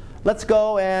let's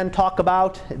go and talk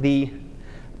about the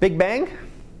Big Bang.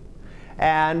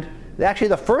 And actually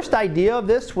the first idea of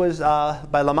this was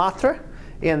by Lemaitre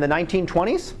in the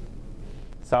 1920s.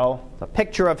 So a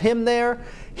picture of him there.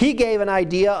 He gave an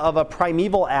idea of a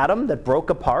primeval atom that broke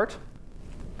apart,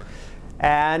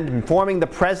 and forming the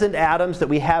present atoms that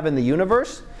we have in the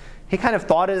universe. He kind of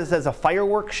thought of it as a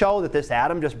fireworks show, that this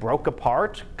atom just broke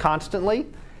apart constantly.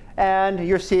 And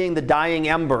you're seeing the dying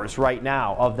embers right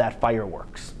now of that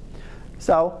fireworks.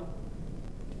 So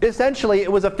essentially,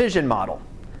 it was a fission model.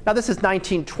 Now this is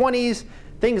 1920s.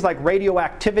 Things like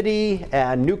radioactivity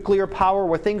and nuclear power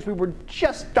were things we were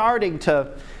just starting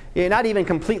to, not even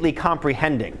completely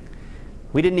comprehending.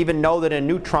 We didn't even know that a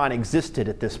neutron existed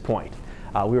at this point.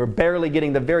 We were barely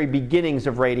getting the very beginnings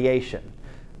of radiation.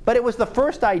 But it was the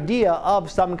first idea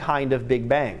of some kind of Big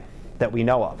Bang that we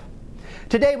know of.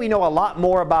 Today we know a lot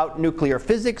more about nuclear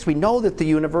physics. We know that the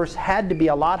universe had to be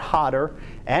a lot hotter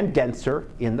and denser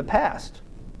in the past.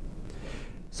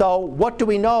 So what do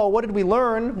we know? What did we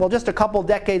learn? Well, just a couple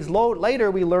decades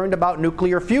later, we learned about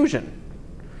nuclear fusion.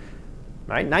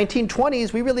 Right?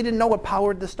 1920s, we really didn't know what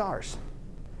powered the stars.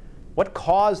 What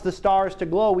caused the stars to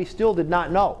glow, we still did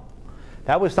not know.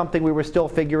 That was something we were still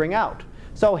figuring out.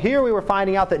 So here we were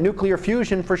finding out that nuclear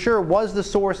fusion for sure was the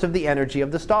source of the energy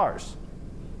of the stars.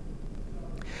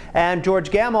 And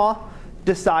George Gamow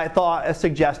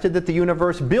suggested that the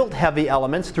universe built heavy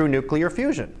elements through nuclear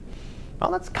fusion.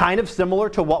 Well, that's kind of similar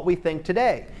to what we think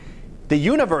today. The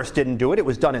universe didn't do it. It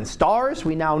was done in stars,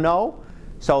 we now know.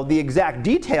 So the exact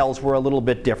details were a little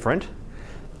bit different.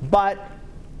 But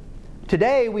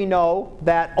today we know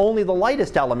that only the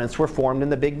lightest elements were formed in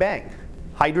the Big Bang.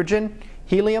 Hydrogen,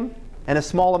 helium, and a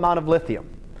small amount of lithium.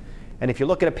 And if you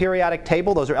look at a periodic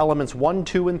table, those are elements 1,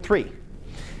 2, and 3.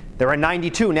 There are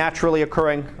 92 naturally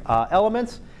occurring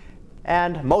elements,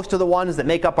 and most of the ones that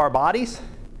make up our bodies,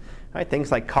 right,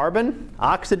 things like carbon,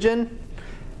 oxygen,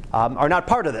 are not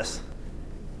part of this.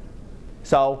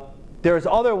 So there's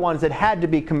other ones that had to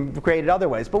be created other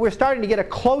ways. But we're starting to get a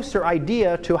closer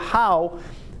idea to how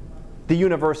the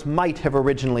universe might have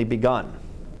originally begun.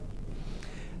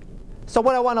 So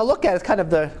what I want to look at is kind of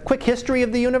the quick history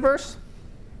of the universe.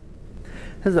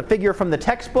 This is a figure from the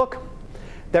textbook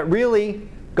that really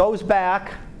goes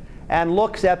back and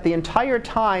looks at the entire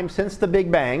time since the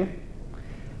Big Bang.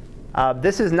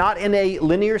 This is not in a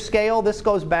linear scale. This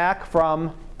goes back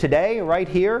from today, right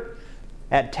here,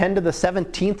 at 10 to the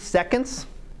 17th seconds,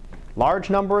 large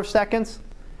number of seconds.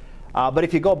 But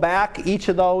if you go back, each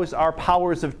of those are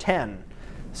powers of 10.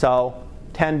 So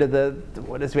 10 to the,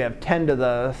 what is we have, 10 to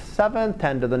the 7th,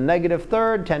 10 to the negative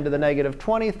 3rd, 10 to the negative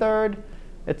 23rd,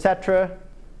 etc.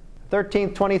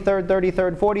 13th, 23rd,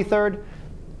 33rd, 43rd.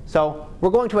 So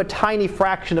we're going to a tiny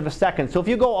fraction of a second. So if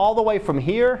you go all the way from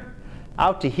here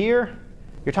out to here,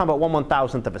 you're talking about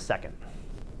 1/1000th of a second.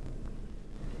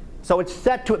 So it's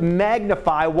set to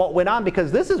magnify what went on,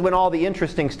 because this is when all the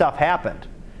interesting stuff happened.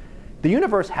 The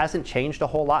universe hasn't changed a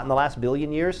whole lot in the last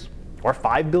billion years, or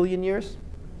 5 billion years.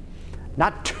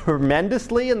 Not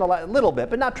tremendously, in the little bit,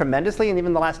 but not tremendously in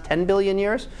even the last 10 billion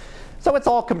years. So it's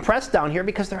all compressed down here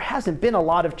because there hasn't been a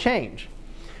lot of change.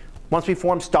 Once we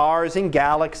formed stars and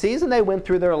galaxies, and they went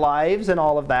through their lives and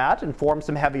all of that, and formed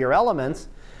some heavier elements.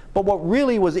 But what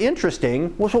really was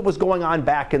interesting was what was going on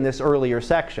back in this earlier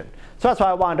section. So that's why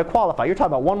I wanted to qualify. You're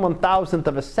talking about 1/1000th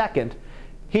of a second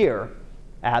here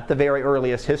at the very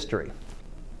earliest history.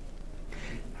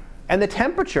 And the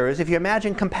temperatures, if you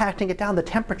imagine compacting it down, the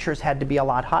temperatures had to be a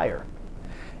lot higher.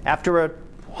 After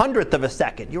 1/100th of a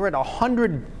second, you're at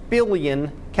 100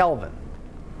 billion Kelvin.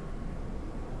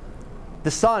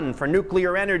 The sun, for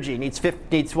nuclear energy,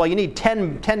 well, you need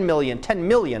 10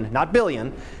 million, not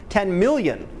billion, 10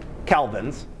 million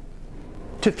kelvins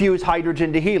to fuse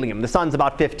hydrogen to helium. The sun's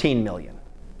about 15 million.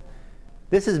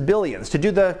 This is billions. To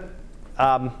do the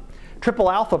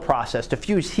triple alpha process, to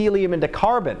fuse helium into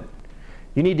carbon,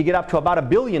 you need to get up to about 1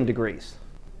 billion degrees.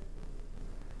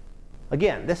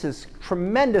 Again, this is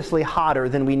tremendously hotter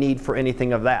than we need for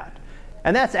anything of that.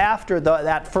 And that's after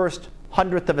that first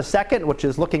 100th of a second, which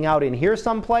is looking out in here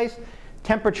someplace.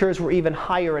 Temperatures were even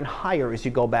higher and higher as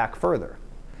you go back further.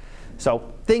 So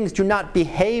things do not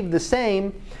behave the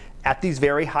same at these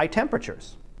very high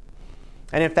temperatures.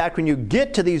 And in fact, when you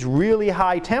get to these really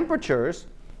high temperatures,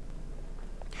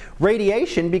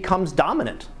 radiation becomes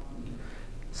dominant.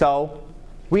 So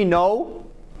we know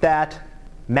that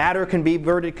matter can be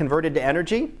converted to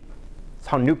energy. That's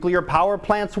how nuclear power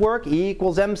plants work. E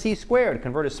equals mc squared.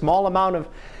 Convert a small amount of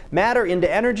matter into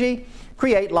energy,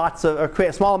 create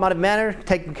a small amount of matter,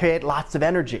 create lots of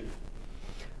energy.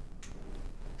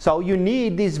 So you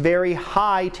need these very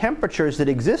high temperatures that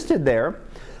existed there,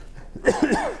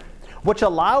 which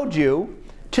allowed you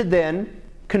to then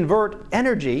convert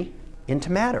energy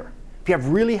into matter. If you have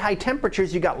really high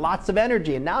temperatures, you got lots of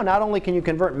energy. And now not only can you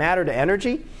convert matter to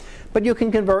energy, but you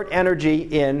can convert energy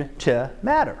into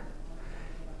matter.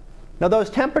 Now those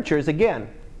temperatures, again,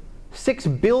 6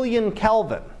 billion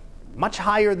Kelvin, much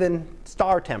higher than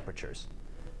star temperatures,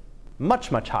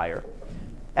 much, much higher.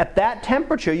 At that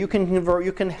temperature, you can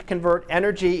convert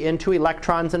energy into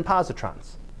electrons and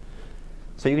positrons.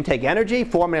 So you can take energy,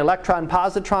 form an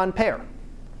electron-positron pair.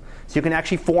 So you can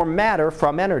actually form matter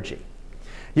from energy.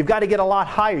 You've got to get a lot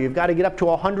higher. You've got to get up to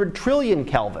 100 trillion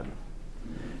Kelvin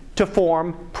to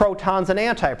form protons and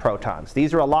antiprotons.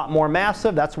 These are a lot more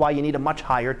massive. That's why you need a much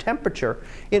higher temperature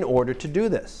in order to do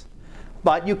this.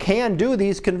 But you can do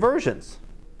these conversions.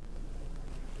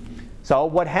 So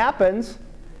what happens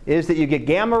is that you get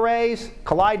gamma rays,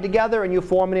 collide together, and you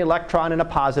form an electron and a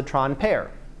positron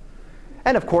pair.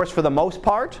 And of course, for the most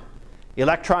part,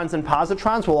 electrons and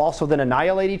positrons will also then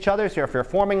annihilate each other. So if you're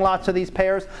forming lots of these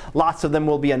pairs, lots of them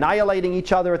will be annihilating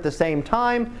each other at the same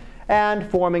time and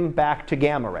forming back to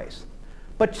gamma rays.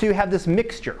 But so you have this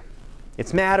mixture.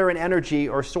 It's matter and energy,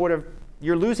 or sort of,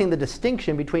 you're losing the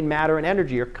distinction between matter and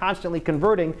energy. You're constantly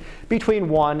converting between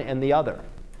one and the other.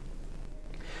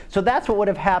 So that's what would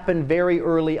have happened very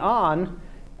early on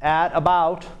at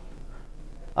about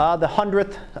the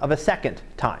 100th of a second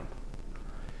time.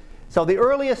 So the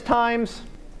earliest times,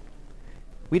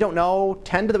 we don't know.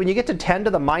 When you get to 10 to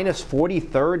the minus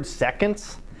 43rd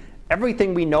seconds,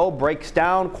 everything we know breaks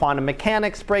down. Quantum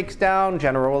mechanics breaks down.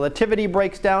 General relativity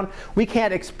breaks down. We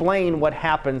can't explain what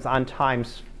happens on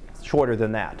times shorter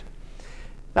than that.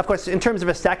 Now, of course, in terms of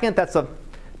a second, that's a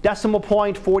decimal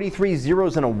point, 43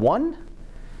 zeros and a 1.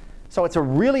 So it's a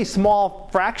really small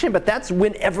fraction, but that's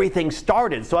when everything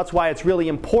started. So that's why it's really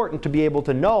important to be able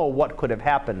to know what could have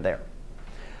happened there.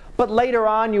 But later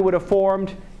on, you would have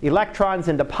formed electrons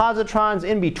into positrons.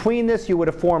 In between this, you would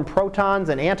have formed protons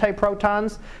and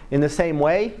antiprotons in the same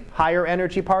way, higher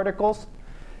energy particles.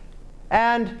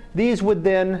 And these would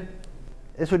then,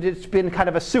 this would have been kind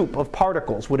of a soup of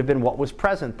particles, would have been what was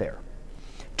present there.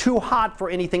 Too hot for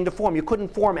anything to form. You couldn't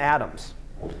form atoms.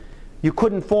 You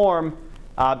couldn't form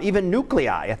even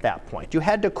nuclei at that point. You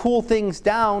had to cool things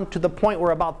down to the point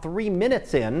where about 3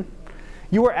 minutes in,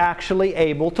 you were actually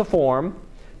able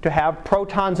to have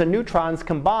protons and neutrons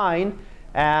combine,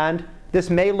 and this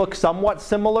may look somewhat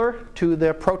similar to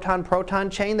the proton-proton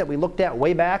chain that we looked at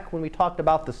way back when we talked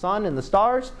about the sun and the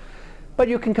stars, but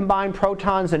you can combine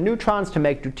protons and neutrons to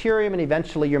make deuterium, and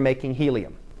eventually you're making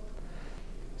helium.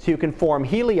 So you can form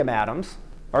helium atoms,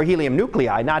 or helium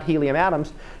nuclei, not helium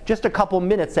atoms, just a couple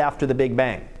minutes after the Big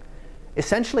Bang.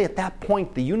 Essentially, at that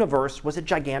point, the universe was a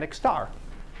gigantic star.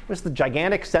 It was the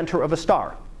gigantic center of a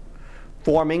star,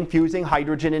 fusing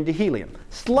hydrogen into helium.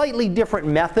 Slightly different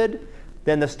method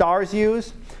than the stars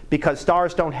use, because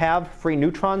stars don't have free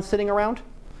neutrons sitting around.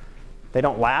 They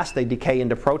don't last, they decay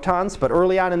into protons, but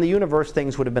early on in the universe,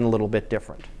 things would have been a little bit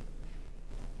different.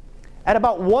 At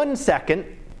about 1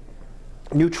 second,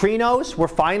 neutrinos were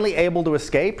finally able to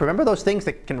escape. Remember those things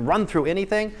that can run through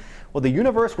anything? Well, the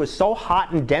universe was so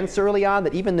hot and dense early on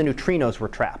that even the neutrinos were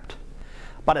trapped.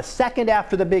 About a second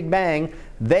after the Big Bang,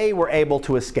 they were able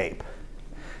to escape.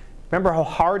 Remember how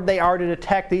hard they are to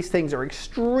detect? These things are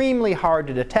extremely hard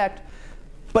to detect,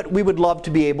 but we would love to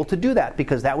be able to do that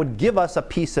because that would give us a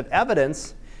piece of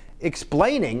evidence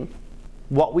explaining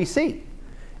what we see.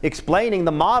 Explaining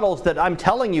the models that I'm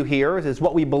telling you here is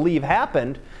what we believe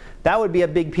happened. That would be a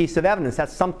big piece of evidence.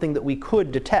 That's something that we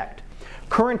could detect.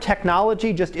 Current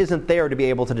technology just isn't there to be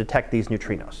able to detect these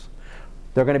neutrinos.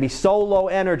 They're going to be so low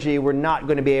energy, we're not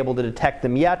going to be able to detect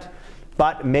them yet.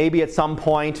 But maybe at some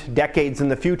point, decades in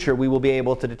the future, we will be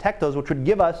able to detect those, which would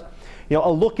give us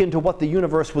a look into what the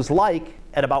universe was like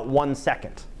at about 1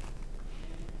 second.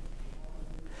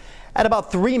 At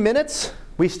about 3 minutes,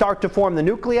 we start to form the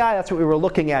nuclei. That's what we were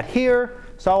looking at here.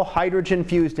 So hydrogen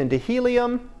fused into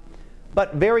helium.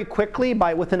 But very quickly,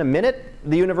 within a minute,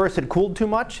 the universe had cooled too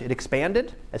much. It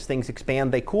expanded. As things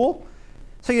expand, they cool.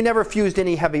 So you never fused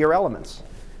any heavier elements.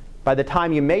 By the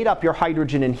time you made up your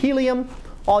hydrogen and helium,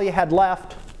 all you had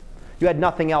left, you had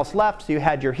nothing else left. So you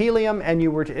had your helium, and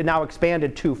you were now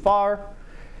expanded too far.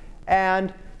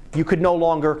 And you could no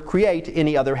longer create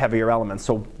any other heavier elements.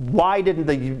 So why didn't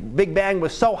the Big Bang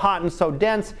was so hot and so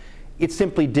dense? It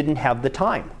simply didn't have the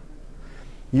time.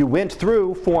 You went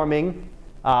through forming,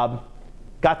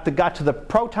 got to the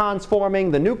protons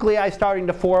forming, the nuclei starting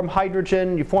to form,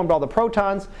 hydrogen, you formed all the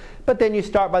protons, but then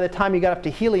by the time you got up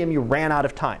to helium, you ran out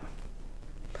of time.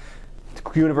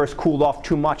 The universe cooled off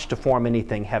too much to form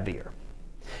anything heavier.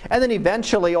 And then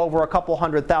eventually, over a couple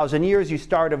 100,000 years,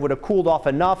 would have cooled off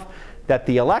enough that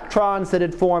the electrons that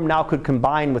had formed now could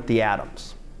combine with the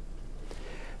atoms.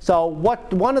 So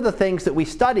one of the things that we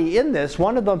study in this,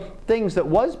 one of the things that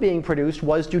was being produced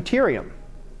was deuterium.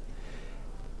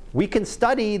 We can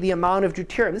study the amount of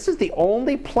deuterium. This is the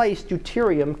only place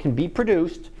deuterium can be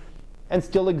produced and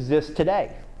still exists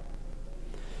today.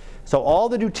 So all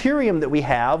the deuterium that we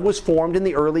have was formed in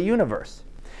the early universe.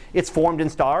 It's formed in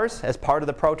stars as part of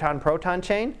the proton-proton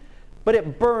chain, but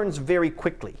it burns very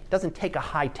quickly. It doesn't take as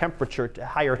high a temperature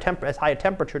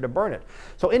to burn it.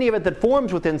 So any of it that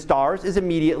forms within stars is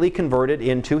immediately converted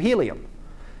into helium.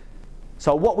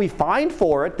 So what we find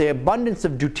for it, the abundance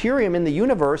of deuterium in the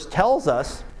universe, tells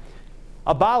us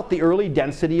about the early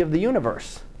density of the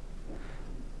universe.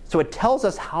 So it tells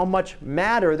us how much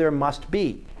matter there must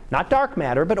be. Not dark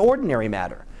matter, but ordinary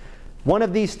matter. One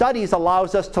of these studies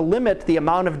allows us to limit the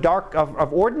amount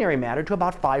of ordinary matter to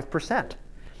about 5%.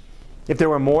 If there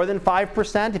were more than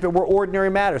 5%, if it were ordinary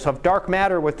matter, so if dark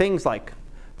matter were things like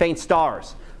faint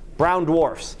stars, brown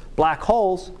dwarfs, black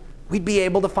holes, we'd be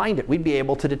able to find it. We'd be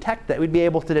able to detect that. We'd be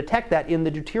able to detect that in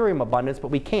the deuterium abundance, but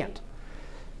we can't.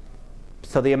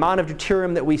 So the amount of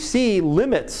deuterium that we see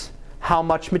limits how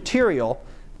much material,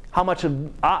 how much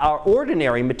of our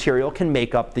ordinary material can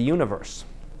make up the universe.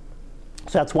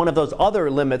 So that's one of those other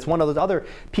limits, one of those other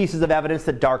pieces of evidence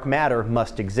that dark matter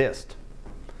must exist.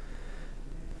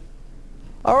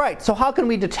 All right, so how can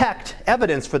we detect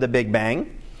evidence for the Big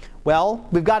Bang? Well,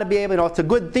 we've got to be able, it's a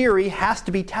good theory, has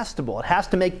to be testable. It has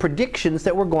to make predictions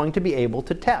that we're going to be able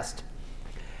to test.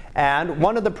 And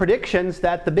one of the predictions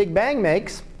that the Big Bang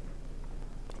makes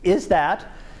is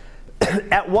that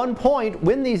at one point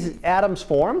when these atoms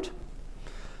formed,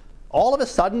 all of a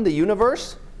sudden the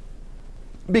universe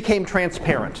became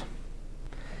transparent.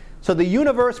 So the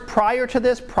universe prior to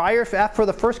this, for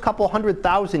the first couple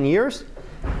 100,000 years,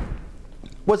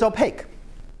 was opaque,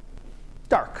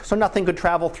 dark, so nothing could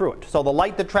travel through it. So the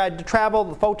light that tried to travel,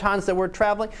 the photons that were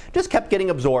traveling, just kept getting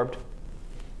absorbed.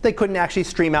 They couldn't actually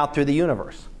stream out through the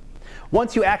universe.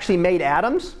 Once you actually made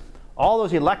atoms, all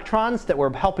those electrons that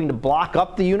were helping to block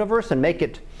up the universe and make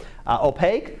it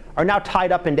opaque are now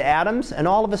tied up into atoms, and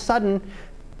all of a sudden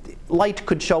light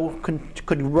could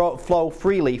flow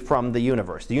freely from the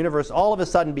universe. The universe all of a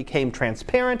sudden became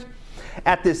transparent.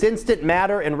 At this instant,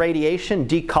 matter and radiation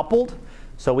decoupled.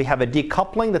 So we have a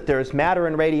decoupling, that there's matter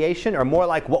and radiation, or more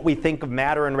like what we think of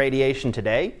matter and radiation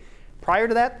today. Prior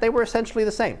to that, they were essentially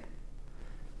the same.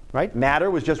 Right? Matter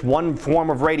was just one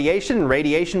form of radiation, and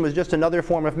radiation was just another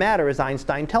form of matter, as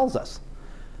Einstein tells us.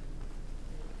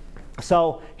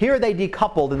 So here they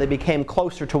decoupled and they became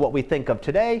closer to what we think of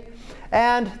today,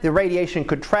 and the radiation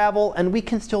could travel, and we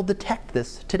can still detect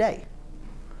this today.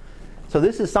 So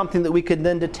this is something that we could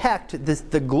then detect,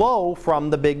 the glow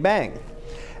from the Big Bang.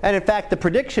 And in fact, the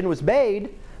prediction was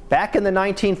made back in the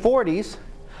 1940s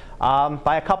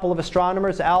by a couple of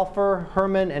astronomers, Alpher,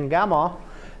 Hermann, and Gamow,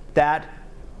 that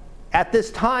at this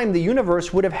time the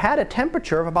universe would have had a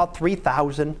temperature of about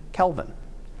 3,000 Kelvin.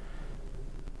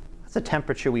 That's a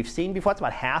temperature we've seen before. It's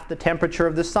about half the temperature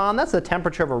of the sun. That's the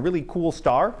temperature of a really cool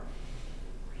star.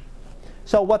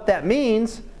 So what that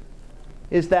means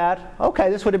is that,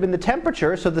 okay, this would have been the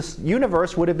temperature, so this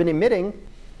universe would have been emitting,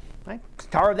 right?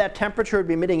 Star of that temperature would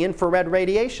be emitting infrared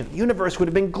radiation. The universe would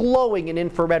have been glowing in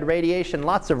infrared radiation,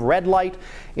 lots of red light,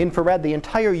 infrared, the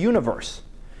entire universe.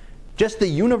 Just the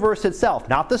universe itself,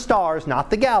 not the stars, not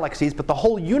the galaxies, but the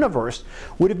whole universe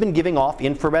would have been giving off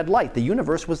infrared light. The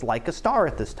universe was like a star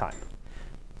at this time.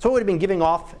 So it would have been giving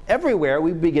off everywhere,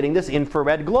 we'd be getting this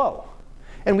infrared glow.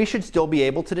 And we should still be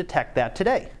able to detect that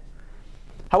today.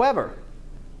 However,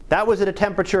 that was at a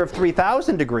temperature of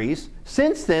 3,000 degrees.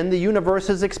 Since then, the universe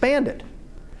has expanded.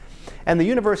 And the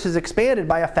universe has expanded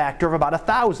by a factor of about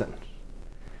 1,000.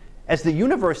 As the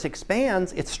universe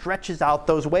expands, it stretches out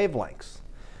those wavelengths.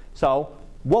 So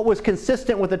what was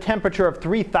consistent with a temperature of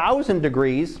 3,000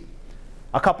 degrees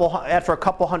after a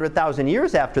couple 100,000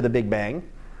 years after the Big Bang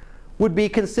would be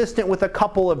consistent with a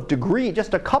couple of degrees,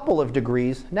 just a couple of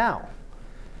degrees now.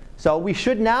 So we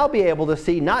should now be able to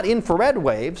see not infrared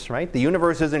waves, right? The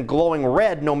universe isn't glowing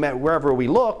red no matter wherever we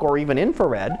look, or even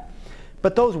infrared,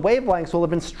 but those wavelengths will have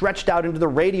been stretched out into the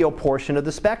radio portion of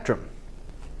the spectrum.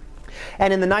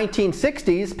 And in the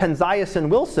 1960s, Penzias and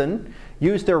Wilson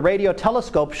used their radio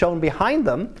telescope shown behind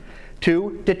them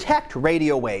to detect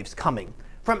radio waves coming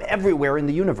from everywhere in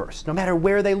the universe, no matter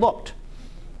where they looked.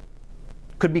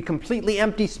 Could be completely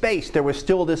empty space, there was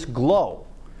still this glow,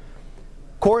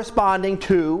 corresponding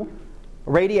to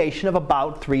radiation of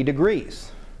about 3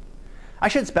 degrees. I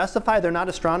should specify they're not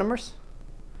astronomers.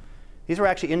 These were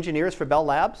actually engineers for Bell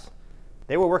Labs.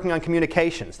 They were working on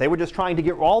communications. They were just trying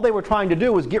to all they were trying to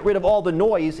do was get rid of all the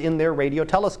noise in their radio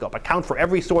telescope, account for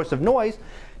every source of noise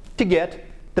to get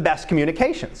the best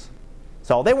communications.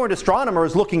 So they weren't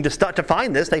astronomers looking to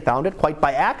find this. They found it quite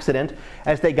by accident.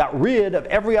 As they got rid of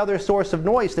every other source of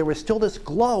noise, there was still this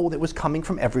glow that was coming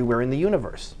from everywhere in the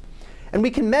universe. And we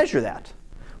can measure that.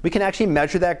 We can actually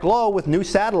measure that glow with new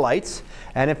satellites.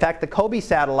 And in fact, the COBE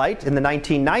satellite in the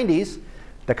 1990s,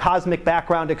 the Cosmic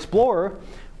Background Explorer,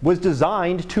 was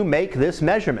designed to make this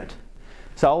measurement.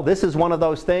 So this is one of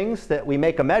those things that we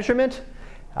make a measurement.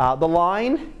 The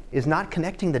line is not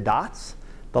connecting the dots.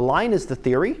 The line is the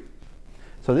theory.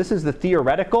 So this is the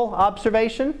theoretical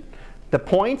observation. The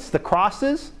points, the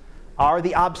crosses, are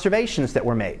the observations that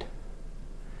were made.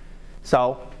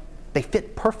 So they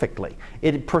fit perfectly.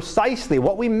 Precisely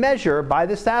what we measure by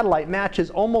the satellite matches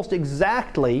almost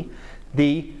exactly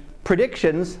the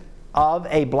predictions of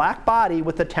a black body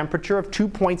with a temperature of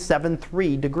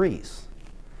 2.73 degrees.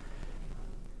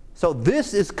 So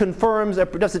this confirms,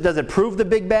 does it prove the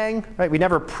Big Bang? Right? We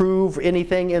never prove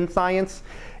anything in science.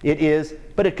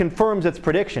 But it confirms its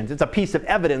predictions. It's a piece of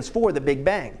evidence for the Big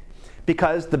Bang.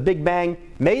 Because the Big Bang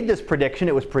made this prediction.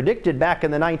 It was predicted back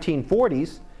in the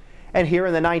 1940s. And here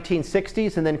in the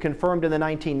 1960s and then confirmed in the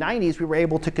 1990s, we were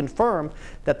able to confirm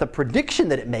that the prediction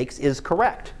that it makes is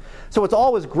correct. So it's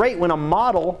always great when a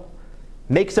model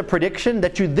makes a prediction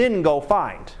that you then go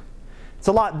find. It's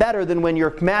a lot better than when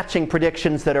you're matching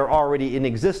predictions that are already in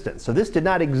existence. So this did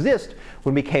not exist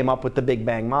when we came up with the Big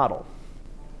Bang model.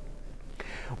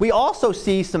 We also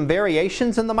see some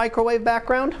variations in the microwave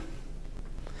background.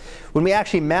 When we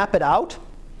actually map it out,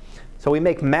 so we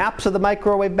make maps of the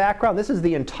microwave background. This is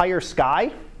the entire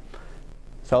sky.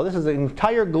 So this is the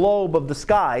entire globe of the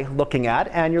sky looking at,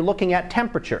 and you're looking at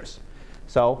temperatures.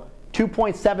 So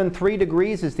 2.73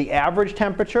 degrees is the average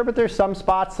temperature, but there's some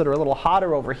spots that are a little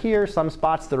hotter over here, some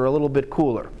spots that are a little bit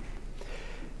cooler.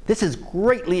 This is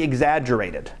greatly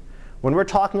exaggerated. When we're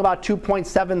talking about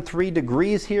 2.73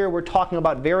 degrees here, we're talking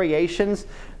about variations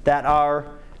that are,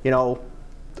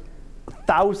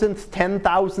 thousandths,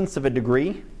 10,000ths of a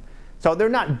degree. So they're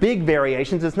not big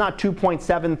variations. It's not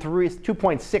 2.73,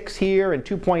 2.6 here and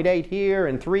 2.8 here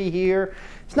and 3 here.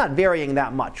 It's not varying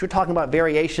that much. We're talking about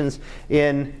variations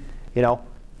in,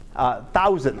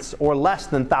 thousandths or less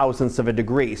than thousandths of a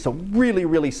degree. So really,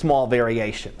 really small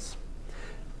variations.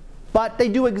 But they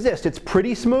do exist. It's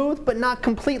pretty smooth, but not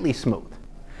completely smooth.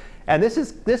 And this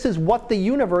is what the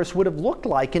universe would have looked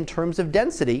like in terms of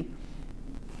density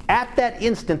at that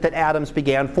instant that atoms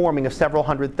began forming several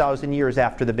 100,000 years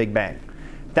after the Big Bang.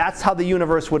 That's how the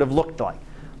universe would have looked like.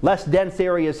 Less dense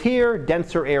areas here,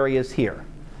 denser areas here.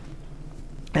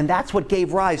 And that's what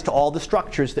gave rise to all the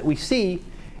structures that we see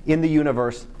in the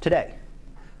universe today.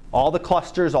 All the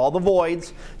clusters, all the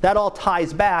voids, that all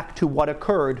ties back to what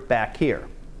occurred back here.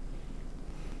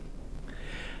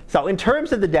 So in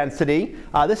terms of the density,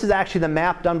 this is actually the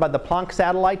map done by the Planck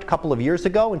satellite a couple of years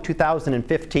ago in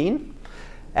 2015.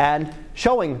 And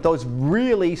showing those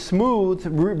really smooth,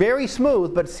 very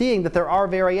smooth, but seeing that there are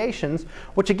variations,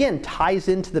 which again ties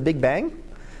into the Big Bang,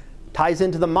 ties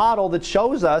into the model that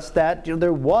shows us that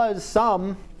there was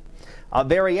some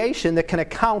variation that can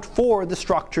account for the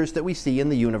structures that we see in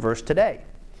the universe today.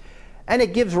 And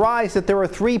it gives rise that there are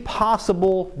 3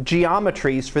 possible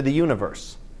geometries for the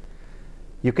universe.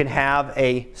 You can have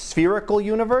a spherical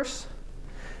universe,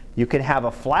 you can have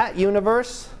a flat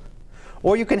universe,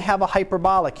 or you can have a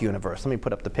hyperbolic universe. Let me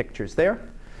put up the pictures there.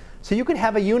 So you can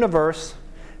have a universe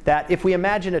that, if we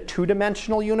imagine a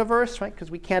 2-dimensional universe, right, because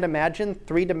we can't imagine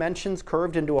 3 dimensions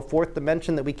curved into a 4th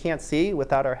dimension that we can't see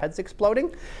without our heads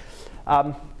exploding.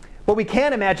 But we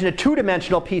can imagine a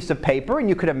 2-dimensional piece of paper, and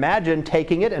you could imagine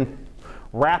taking it and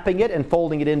wrapping it and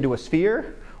folding it into a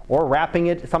sphere, or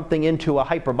wrapping something into a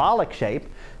hyperbolic shape.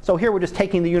 So here we're just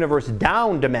taking the universe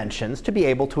down dimensions to be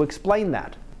able to explain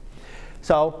that.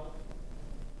 So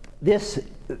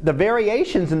the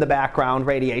variations in the background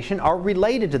radiation are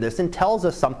related to this and tells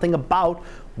us something about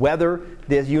whether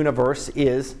this universe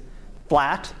is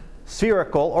flat,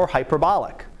 spherical, or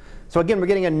hyperbolic. So again, we're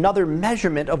getting another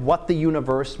measurement of what the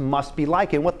universe must be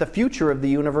like and what the future of the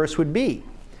universe would be.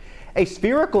 A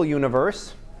spherical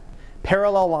universe,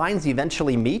 parallel lines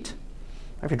eventually meet.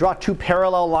 If you draw 2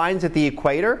 parallel lines at the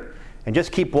equator and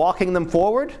just keep walking them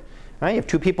forward, right? You have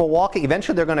 2 people walking,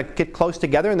 eventually they're going to get close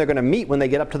together and they're going to meet when they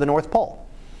get up to the North Pole.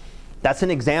 That's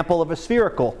an example of a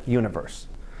spherical universe.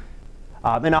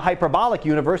 In a hyperbolic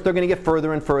universe, they're going to get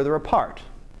further and further apart.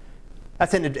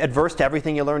 That's adverse to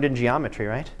everything you learned in geometry,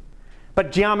 right?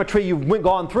 But geometry you've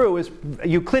gone through is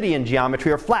Euclidean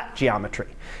geometry or flat geometry.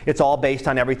 It's all based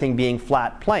on everything being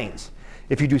flat planes.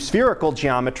 If you do spherical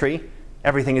geometry,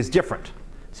 everything is different.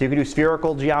 So you can do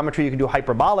spherical geometry, you can do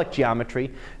hyperbolic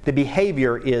geometry. The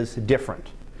behavior is different.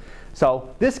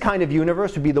 So this kind of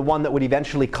universe would be the one that would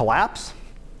eventually collapse.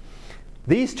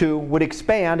 These 2 would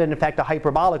expand, and in fact a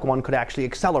hyperbolic one could actually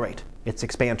accelerate its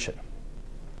expansion.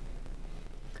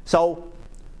 So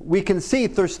we can see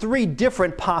there's 3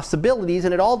 different possibilities,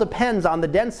 and it all depends on the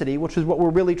density, which is what we're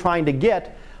really trying to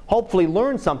get, hopefully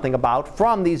learn something about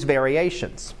from these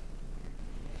variations.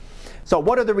 So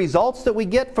what are the results that we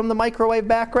get from the microwave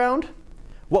background?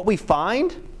 What we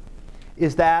find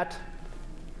is that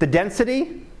the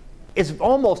density is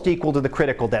almost equal to the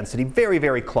critical density, very,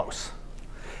 very close.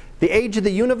 The age of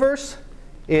the universe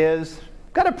is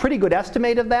got a pretty good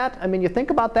estimate of that. I mean, you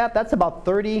think about that, that's about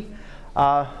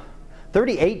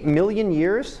 38 million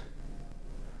years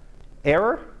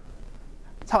error.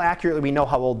 That's how accurately we know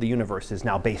how old the universe is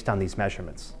now based on these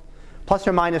measurements. Plus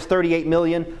or minus 38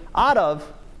 million out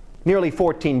of nearly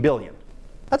 14 billion.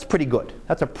 That's pretty good.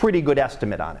 That's a pretty good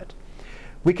estimate on it.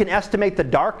 We can estimate the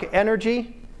dark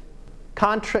energy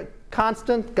content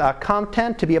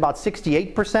to be about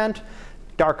 68%,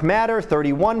 dark matter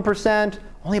 31%,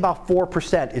 only about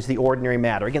 4% is the ordinary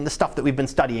matter. Again, the stuff that we've been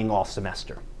studying all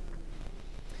semester.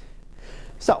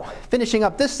 So, finishing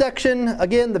up this section,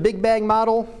 again, the Big Bang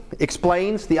model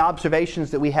explains the observations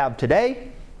that we have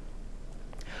today.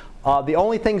 The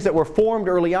only things that were formed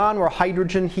early on were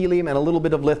hydrogen, helium, and a little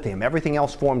bit of lithium. Everything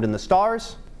else formed in the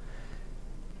stars.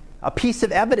 A piece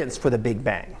of evidence for the Big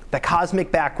Bang, the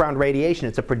cosmic background radiation.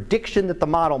 It's a prediction that the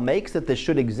model makes that this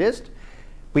should exist.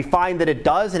 We find that it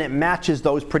does, and it matches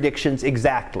those predictions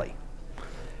exactly.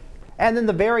 And then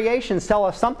the variations tell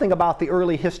us something about the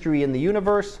early history in the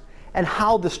universe and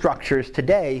how the structures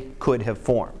today could have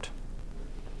formed.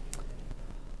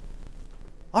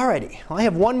 Alrighty, I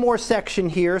have one more section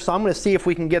here, so I'm going to see if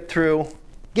we can get through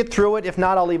it. If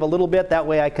not, I'll leave a little bit. That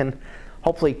way I can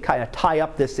hopefully kind of tie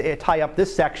up this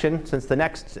section, since the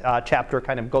next chapter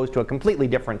kind of goes to a completely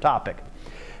different topic.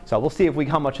 So we'll see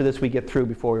how much of this we get through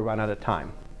before we run out of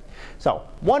time. So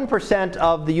 1%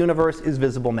 of the universe is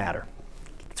visible matter.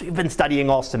 So we've been studying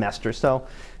all semester, so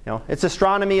it's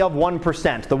astronomy of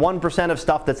 1%, the 1% of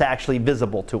stuff that's actually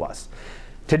visible to us.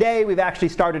 Today we've actually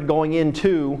started going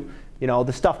into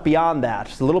the stuff beyond that.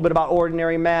 It's a little bit about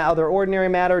ordinary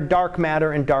matter, dark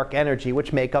matter, and dark energy,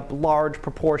 which make up large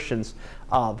proportions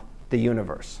of the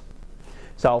universe.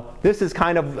 So this is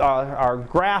kind of our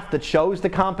graph that shows the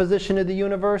composition of the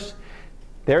universe.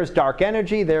 There's dark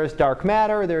energy, there's dark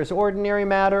matter, there's ordinary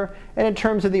matter, and in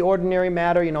terms of the ordinary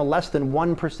matter, less than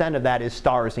 1% of that is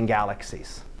stars and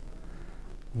galaxies.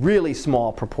 Really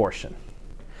small proportion.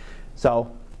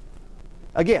 So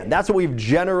again, that's what we've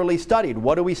generally studied.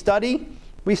 What do we study?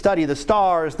 We study the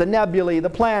stars, the nebulae, the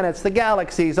planets, the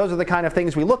galaxies. Those are the kind of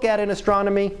things we look at in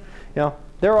astronomy.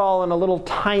 They're all in a little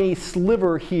tiny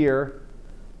sliver here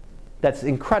that's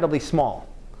incredibly small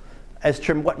as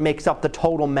to what makes up the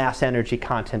total mass energy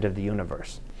content of the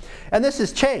universe. And this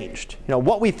has changed.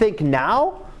 What we think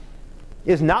now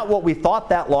is not what we thought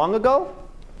that long ago.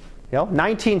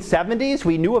 1970s,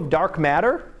 we knew of dark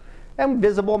matter. And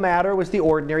visible matter was the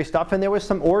ordinary stuff, and there was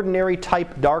some ordinary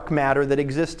type dark matter that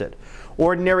existed.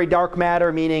 Ordinary dark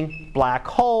matter meaning black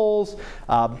holes,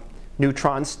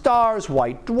 neutron stars,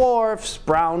 white dwarfs,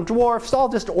 brown dwarfs, all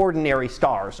just ordinary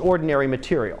stars, ordinary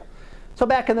material. So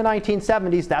back in the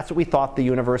 1970s, that's what we thought the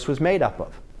universe was made up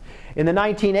of. In the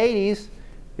 1980s,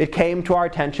 it came to our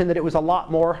attention that it was a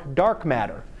lot more dark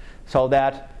matter. So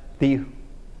that the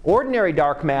ordinary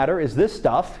dark matter is this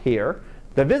stuff here.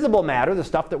 The visible matter, the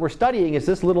stuff that we're studying, is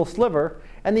this little sliver,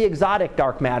 and the exotic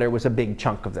dark matter was a big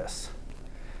chunk of this.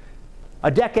 A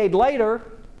decade later,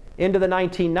 into the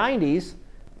 1990s,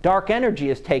 dark energy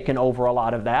has taken over a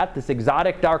lot of that. This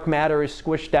exotic dark matter is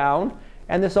squished down,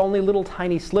 and this only little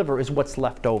tiny sliver is what's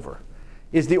left over,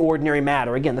 is the ordinary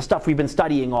matter. Again, the stuff we've been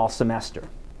studying all semester.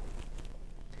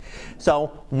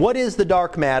 So what is the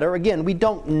dark matter? Again, we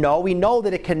don't know. We know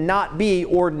that it cannot be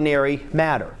ordinary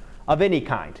matter of any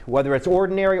kind. Whether it's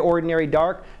ordinary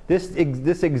dark, this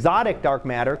exotic dark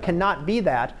matter cannot be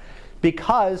that,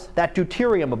 because that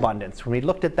deuterium abundance, when we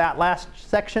looked at that last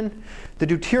section, the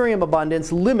deuterium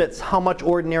abundance limits how much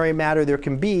ordinary matter there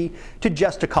can be to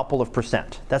just a couple of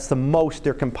percent. That's the most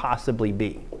there can possibly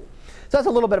be. So that's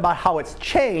a little bit about how it's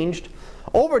changed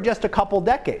over just a couple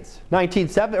decades. Early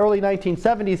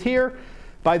 1970s here.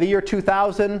 By the year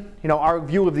 2000, our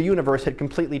view of the universe had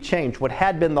completely changed. What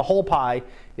had been the whole pie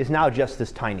is now just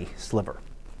this tiny sliver.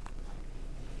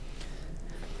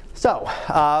 So,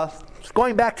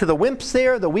 going back to the WIMPs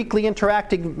there, the weakly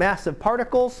interacting massive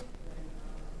particles,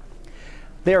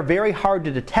 they are very hard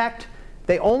to detect.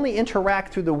 They only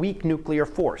interact through the weak nuclear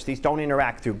force. These don't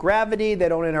interact through gravity. They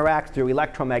don't interact through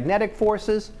electromagnetic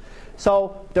forces.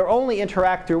 So they only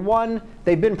interact through one.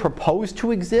 They've been proposed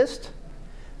to exist,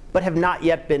 but have not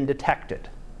yet been detected.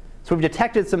 So we've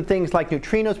detected some things like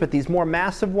neutrinos, but these more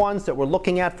massive ones that we're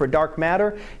looking at for dark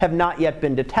matter have not yet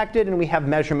been detected, and we have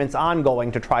measurements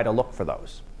ongoing to try to look for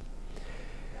those.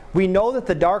 We know that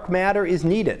the dark matter is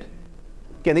needed.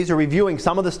 Again, these are reviewing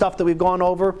some of the stuff that we've gone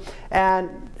over,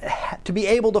 and to be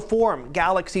able to form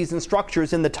galaxies and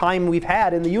structures in the time we've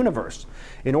had in the universe.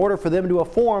 In order for them to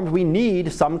have formed, we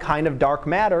need some kind of dark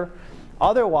matter.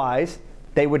 Otherwise,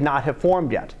 they would not have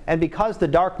formed yet. And because the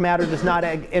dark matter does not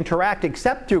interact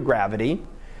except through gravity,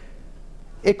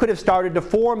 it could have started to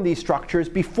form these structures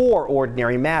before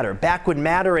ordinary matter. Back when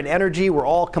matter and energy were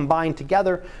all combined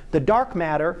together, the dark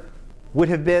matter would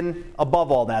have been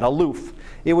above all that, aloof.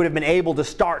 It would have been able to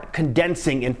start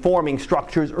condensing and forming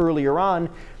structures earlier on,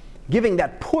 giving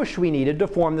that push we needed to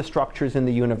form the structures in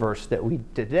the universe that we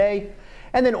did today.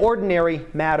 And then ordinary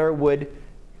matter would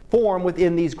form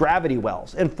within these gravity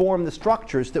wells and form the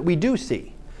structures that we do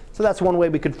see. So that's one way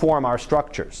we could form our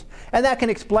structures. And that can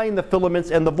explain the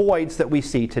filaments and the voids that we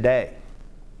see today.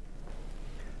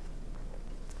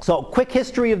 So quick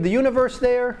history of the universe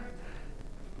there.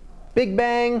 Big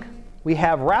Bang, we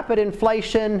have rapid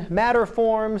inflation, matter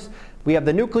forms, We have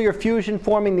the nuclear fusion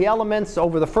forming the elements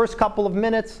over the first couple of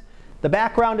minutes. The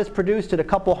background is produced at a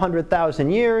couple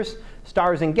 100,000 years.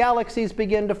 Stars and galaxies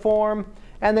begin to form.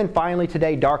 And then finally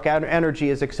today, dark energy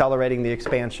is accelerating the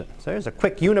expansion. So there's a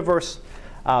quick universe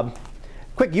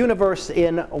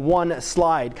in one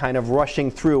slide, kind of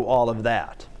rushing through all of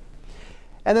that.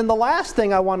 And then the last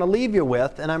thing I want to leave you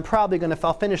with, and I'm probably going to,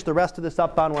 I'll finish the rest of this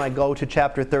up on when I go to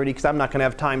chapter 30, because I'm not going to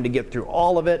have time to get through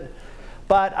all of it.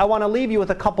 But I want to leave you with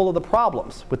a couple of the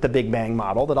problems with the Big Bang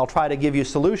model that I'll try to give you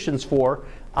solutions for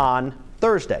on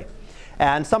Thursday.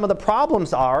 And some of the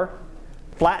problems are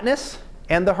flatness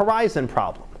and the horizon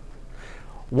problem.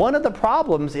 One of the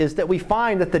problems is that we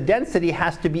find that the density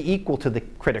has to be equal to the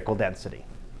critical density.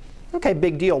 Okay,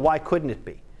 big deal. Why couldn't it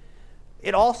be?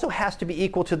 It also has to be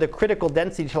equal to the critical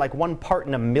density to like 1 part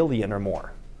in a million or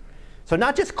more. So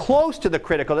not just close to the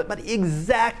critical, but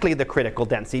exactly the critical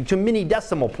density, to many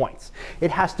decimal points. It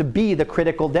has to be the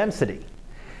critical density.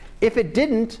 If it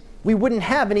didn't, we wouldn't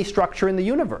have any structure in the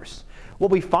universe. What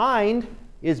we find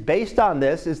is based on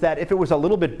this is that if it was a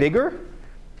little bit bigger,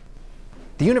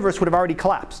 the universe would have already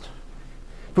collapsed.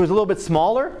 If it was a little bit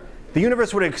smaller, the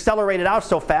universe would have accelerated out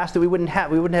so fast that we wouldn't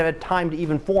have had time to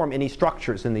even form any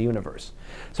structures in the universe.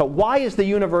 So why is the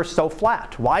universe so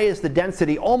flat? Why is the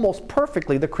density almost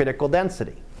perfectly the critical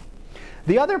density?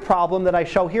 The other problem that I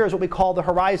show here is what we call the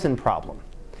horizon problem.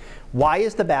 Why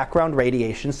is the background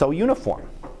radiation so uniform?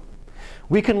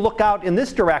 We can look out in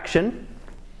this direction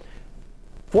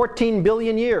 14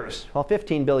 billion years, well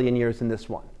 15 billion years in this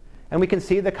one. And we can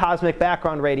see the cosmic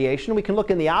background radiation. We can look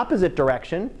in the opposite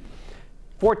direction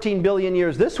 14 billion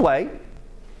years this way,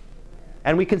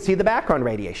 and we can see the background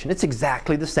radiation. It's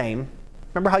exactly the same.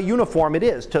 Remember how uniform it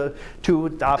is to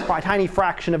a tiny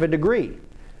fraction of a degree.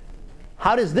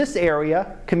 How does this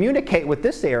area communicate with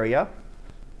this area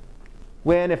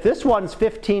when if this one's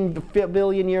 15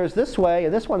 billion years this way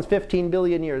and this one's 15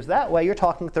 billion years that way, you're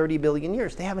talking 30 billion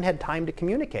years. They haven't had time to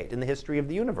communicate in the history of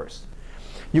the universe.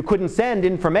 You couldn't send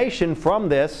information from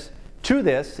this to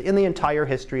this in the entire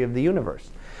history of the universe.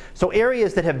 So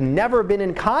areas that have never been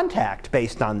in contact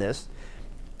based on this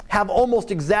have almost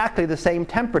exactly the same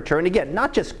temperature. And again,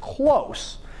 not just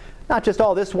close. Not just,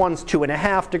 oh, this one's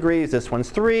 2.5 degrees, this one's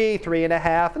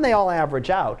 3.5, and they all average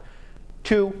out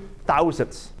to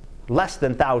thousandths, less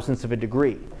than thousandths of a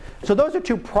degree. So those are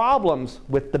two problems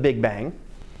with the Big Bang.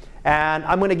 And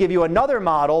I'm going to give you another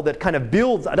model that kind of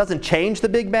builds, doesn't change the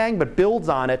Big Bang, but builds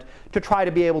on it to try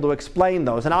to be able to explain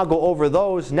those. And I'll go over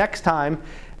those next time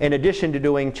in addition to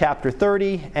doing chapter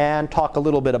 30 and talk a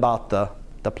little bit about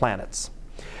the planets.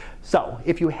 So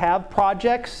if you have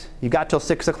projects, you've got till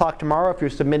 6 o'clock tomorrow if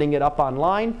you're submitting it up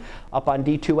online, up on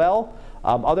D2L.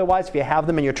 Otherwise, if you have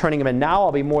them and you're turning them in now,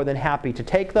 I'll be more than happy to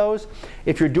take those.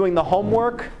 If you're doing the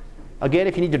homework, again,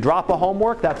 if you need to drop a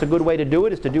homework, that's a good way to do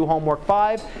it, is to do homework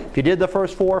 5. If you did the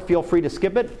first 4, feel free to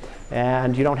skip it,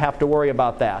 and you don't have to worry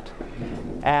about that.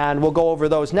 And we'll go over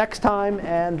those next time,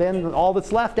 and then all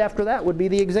that's left after that would be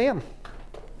the exam.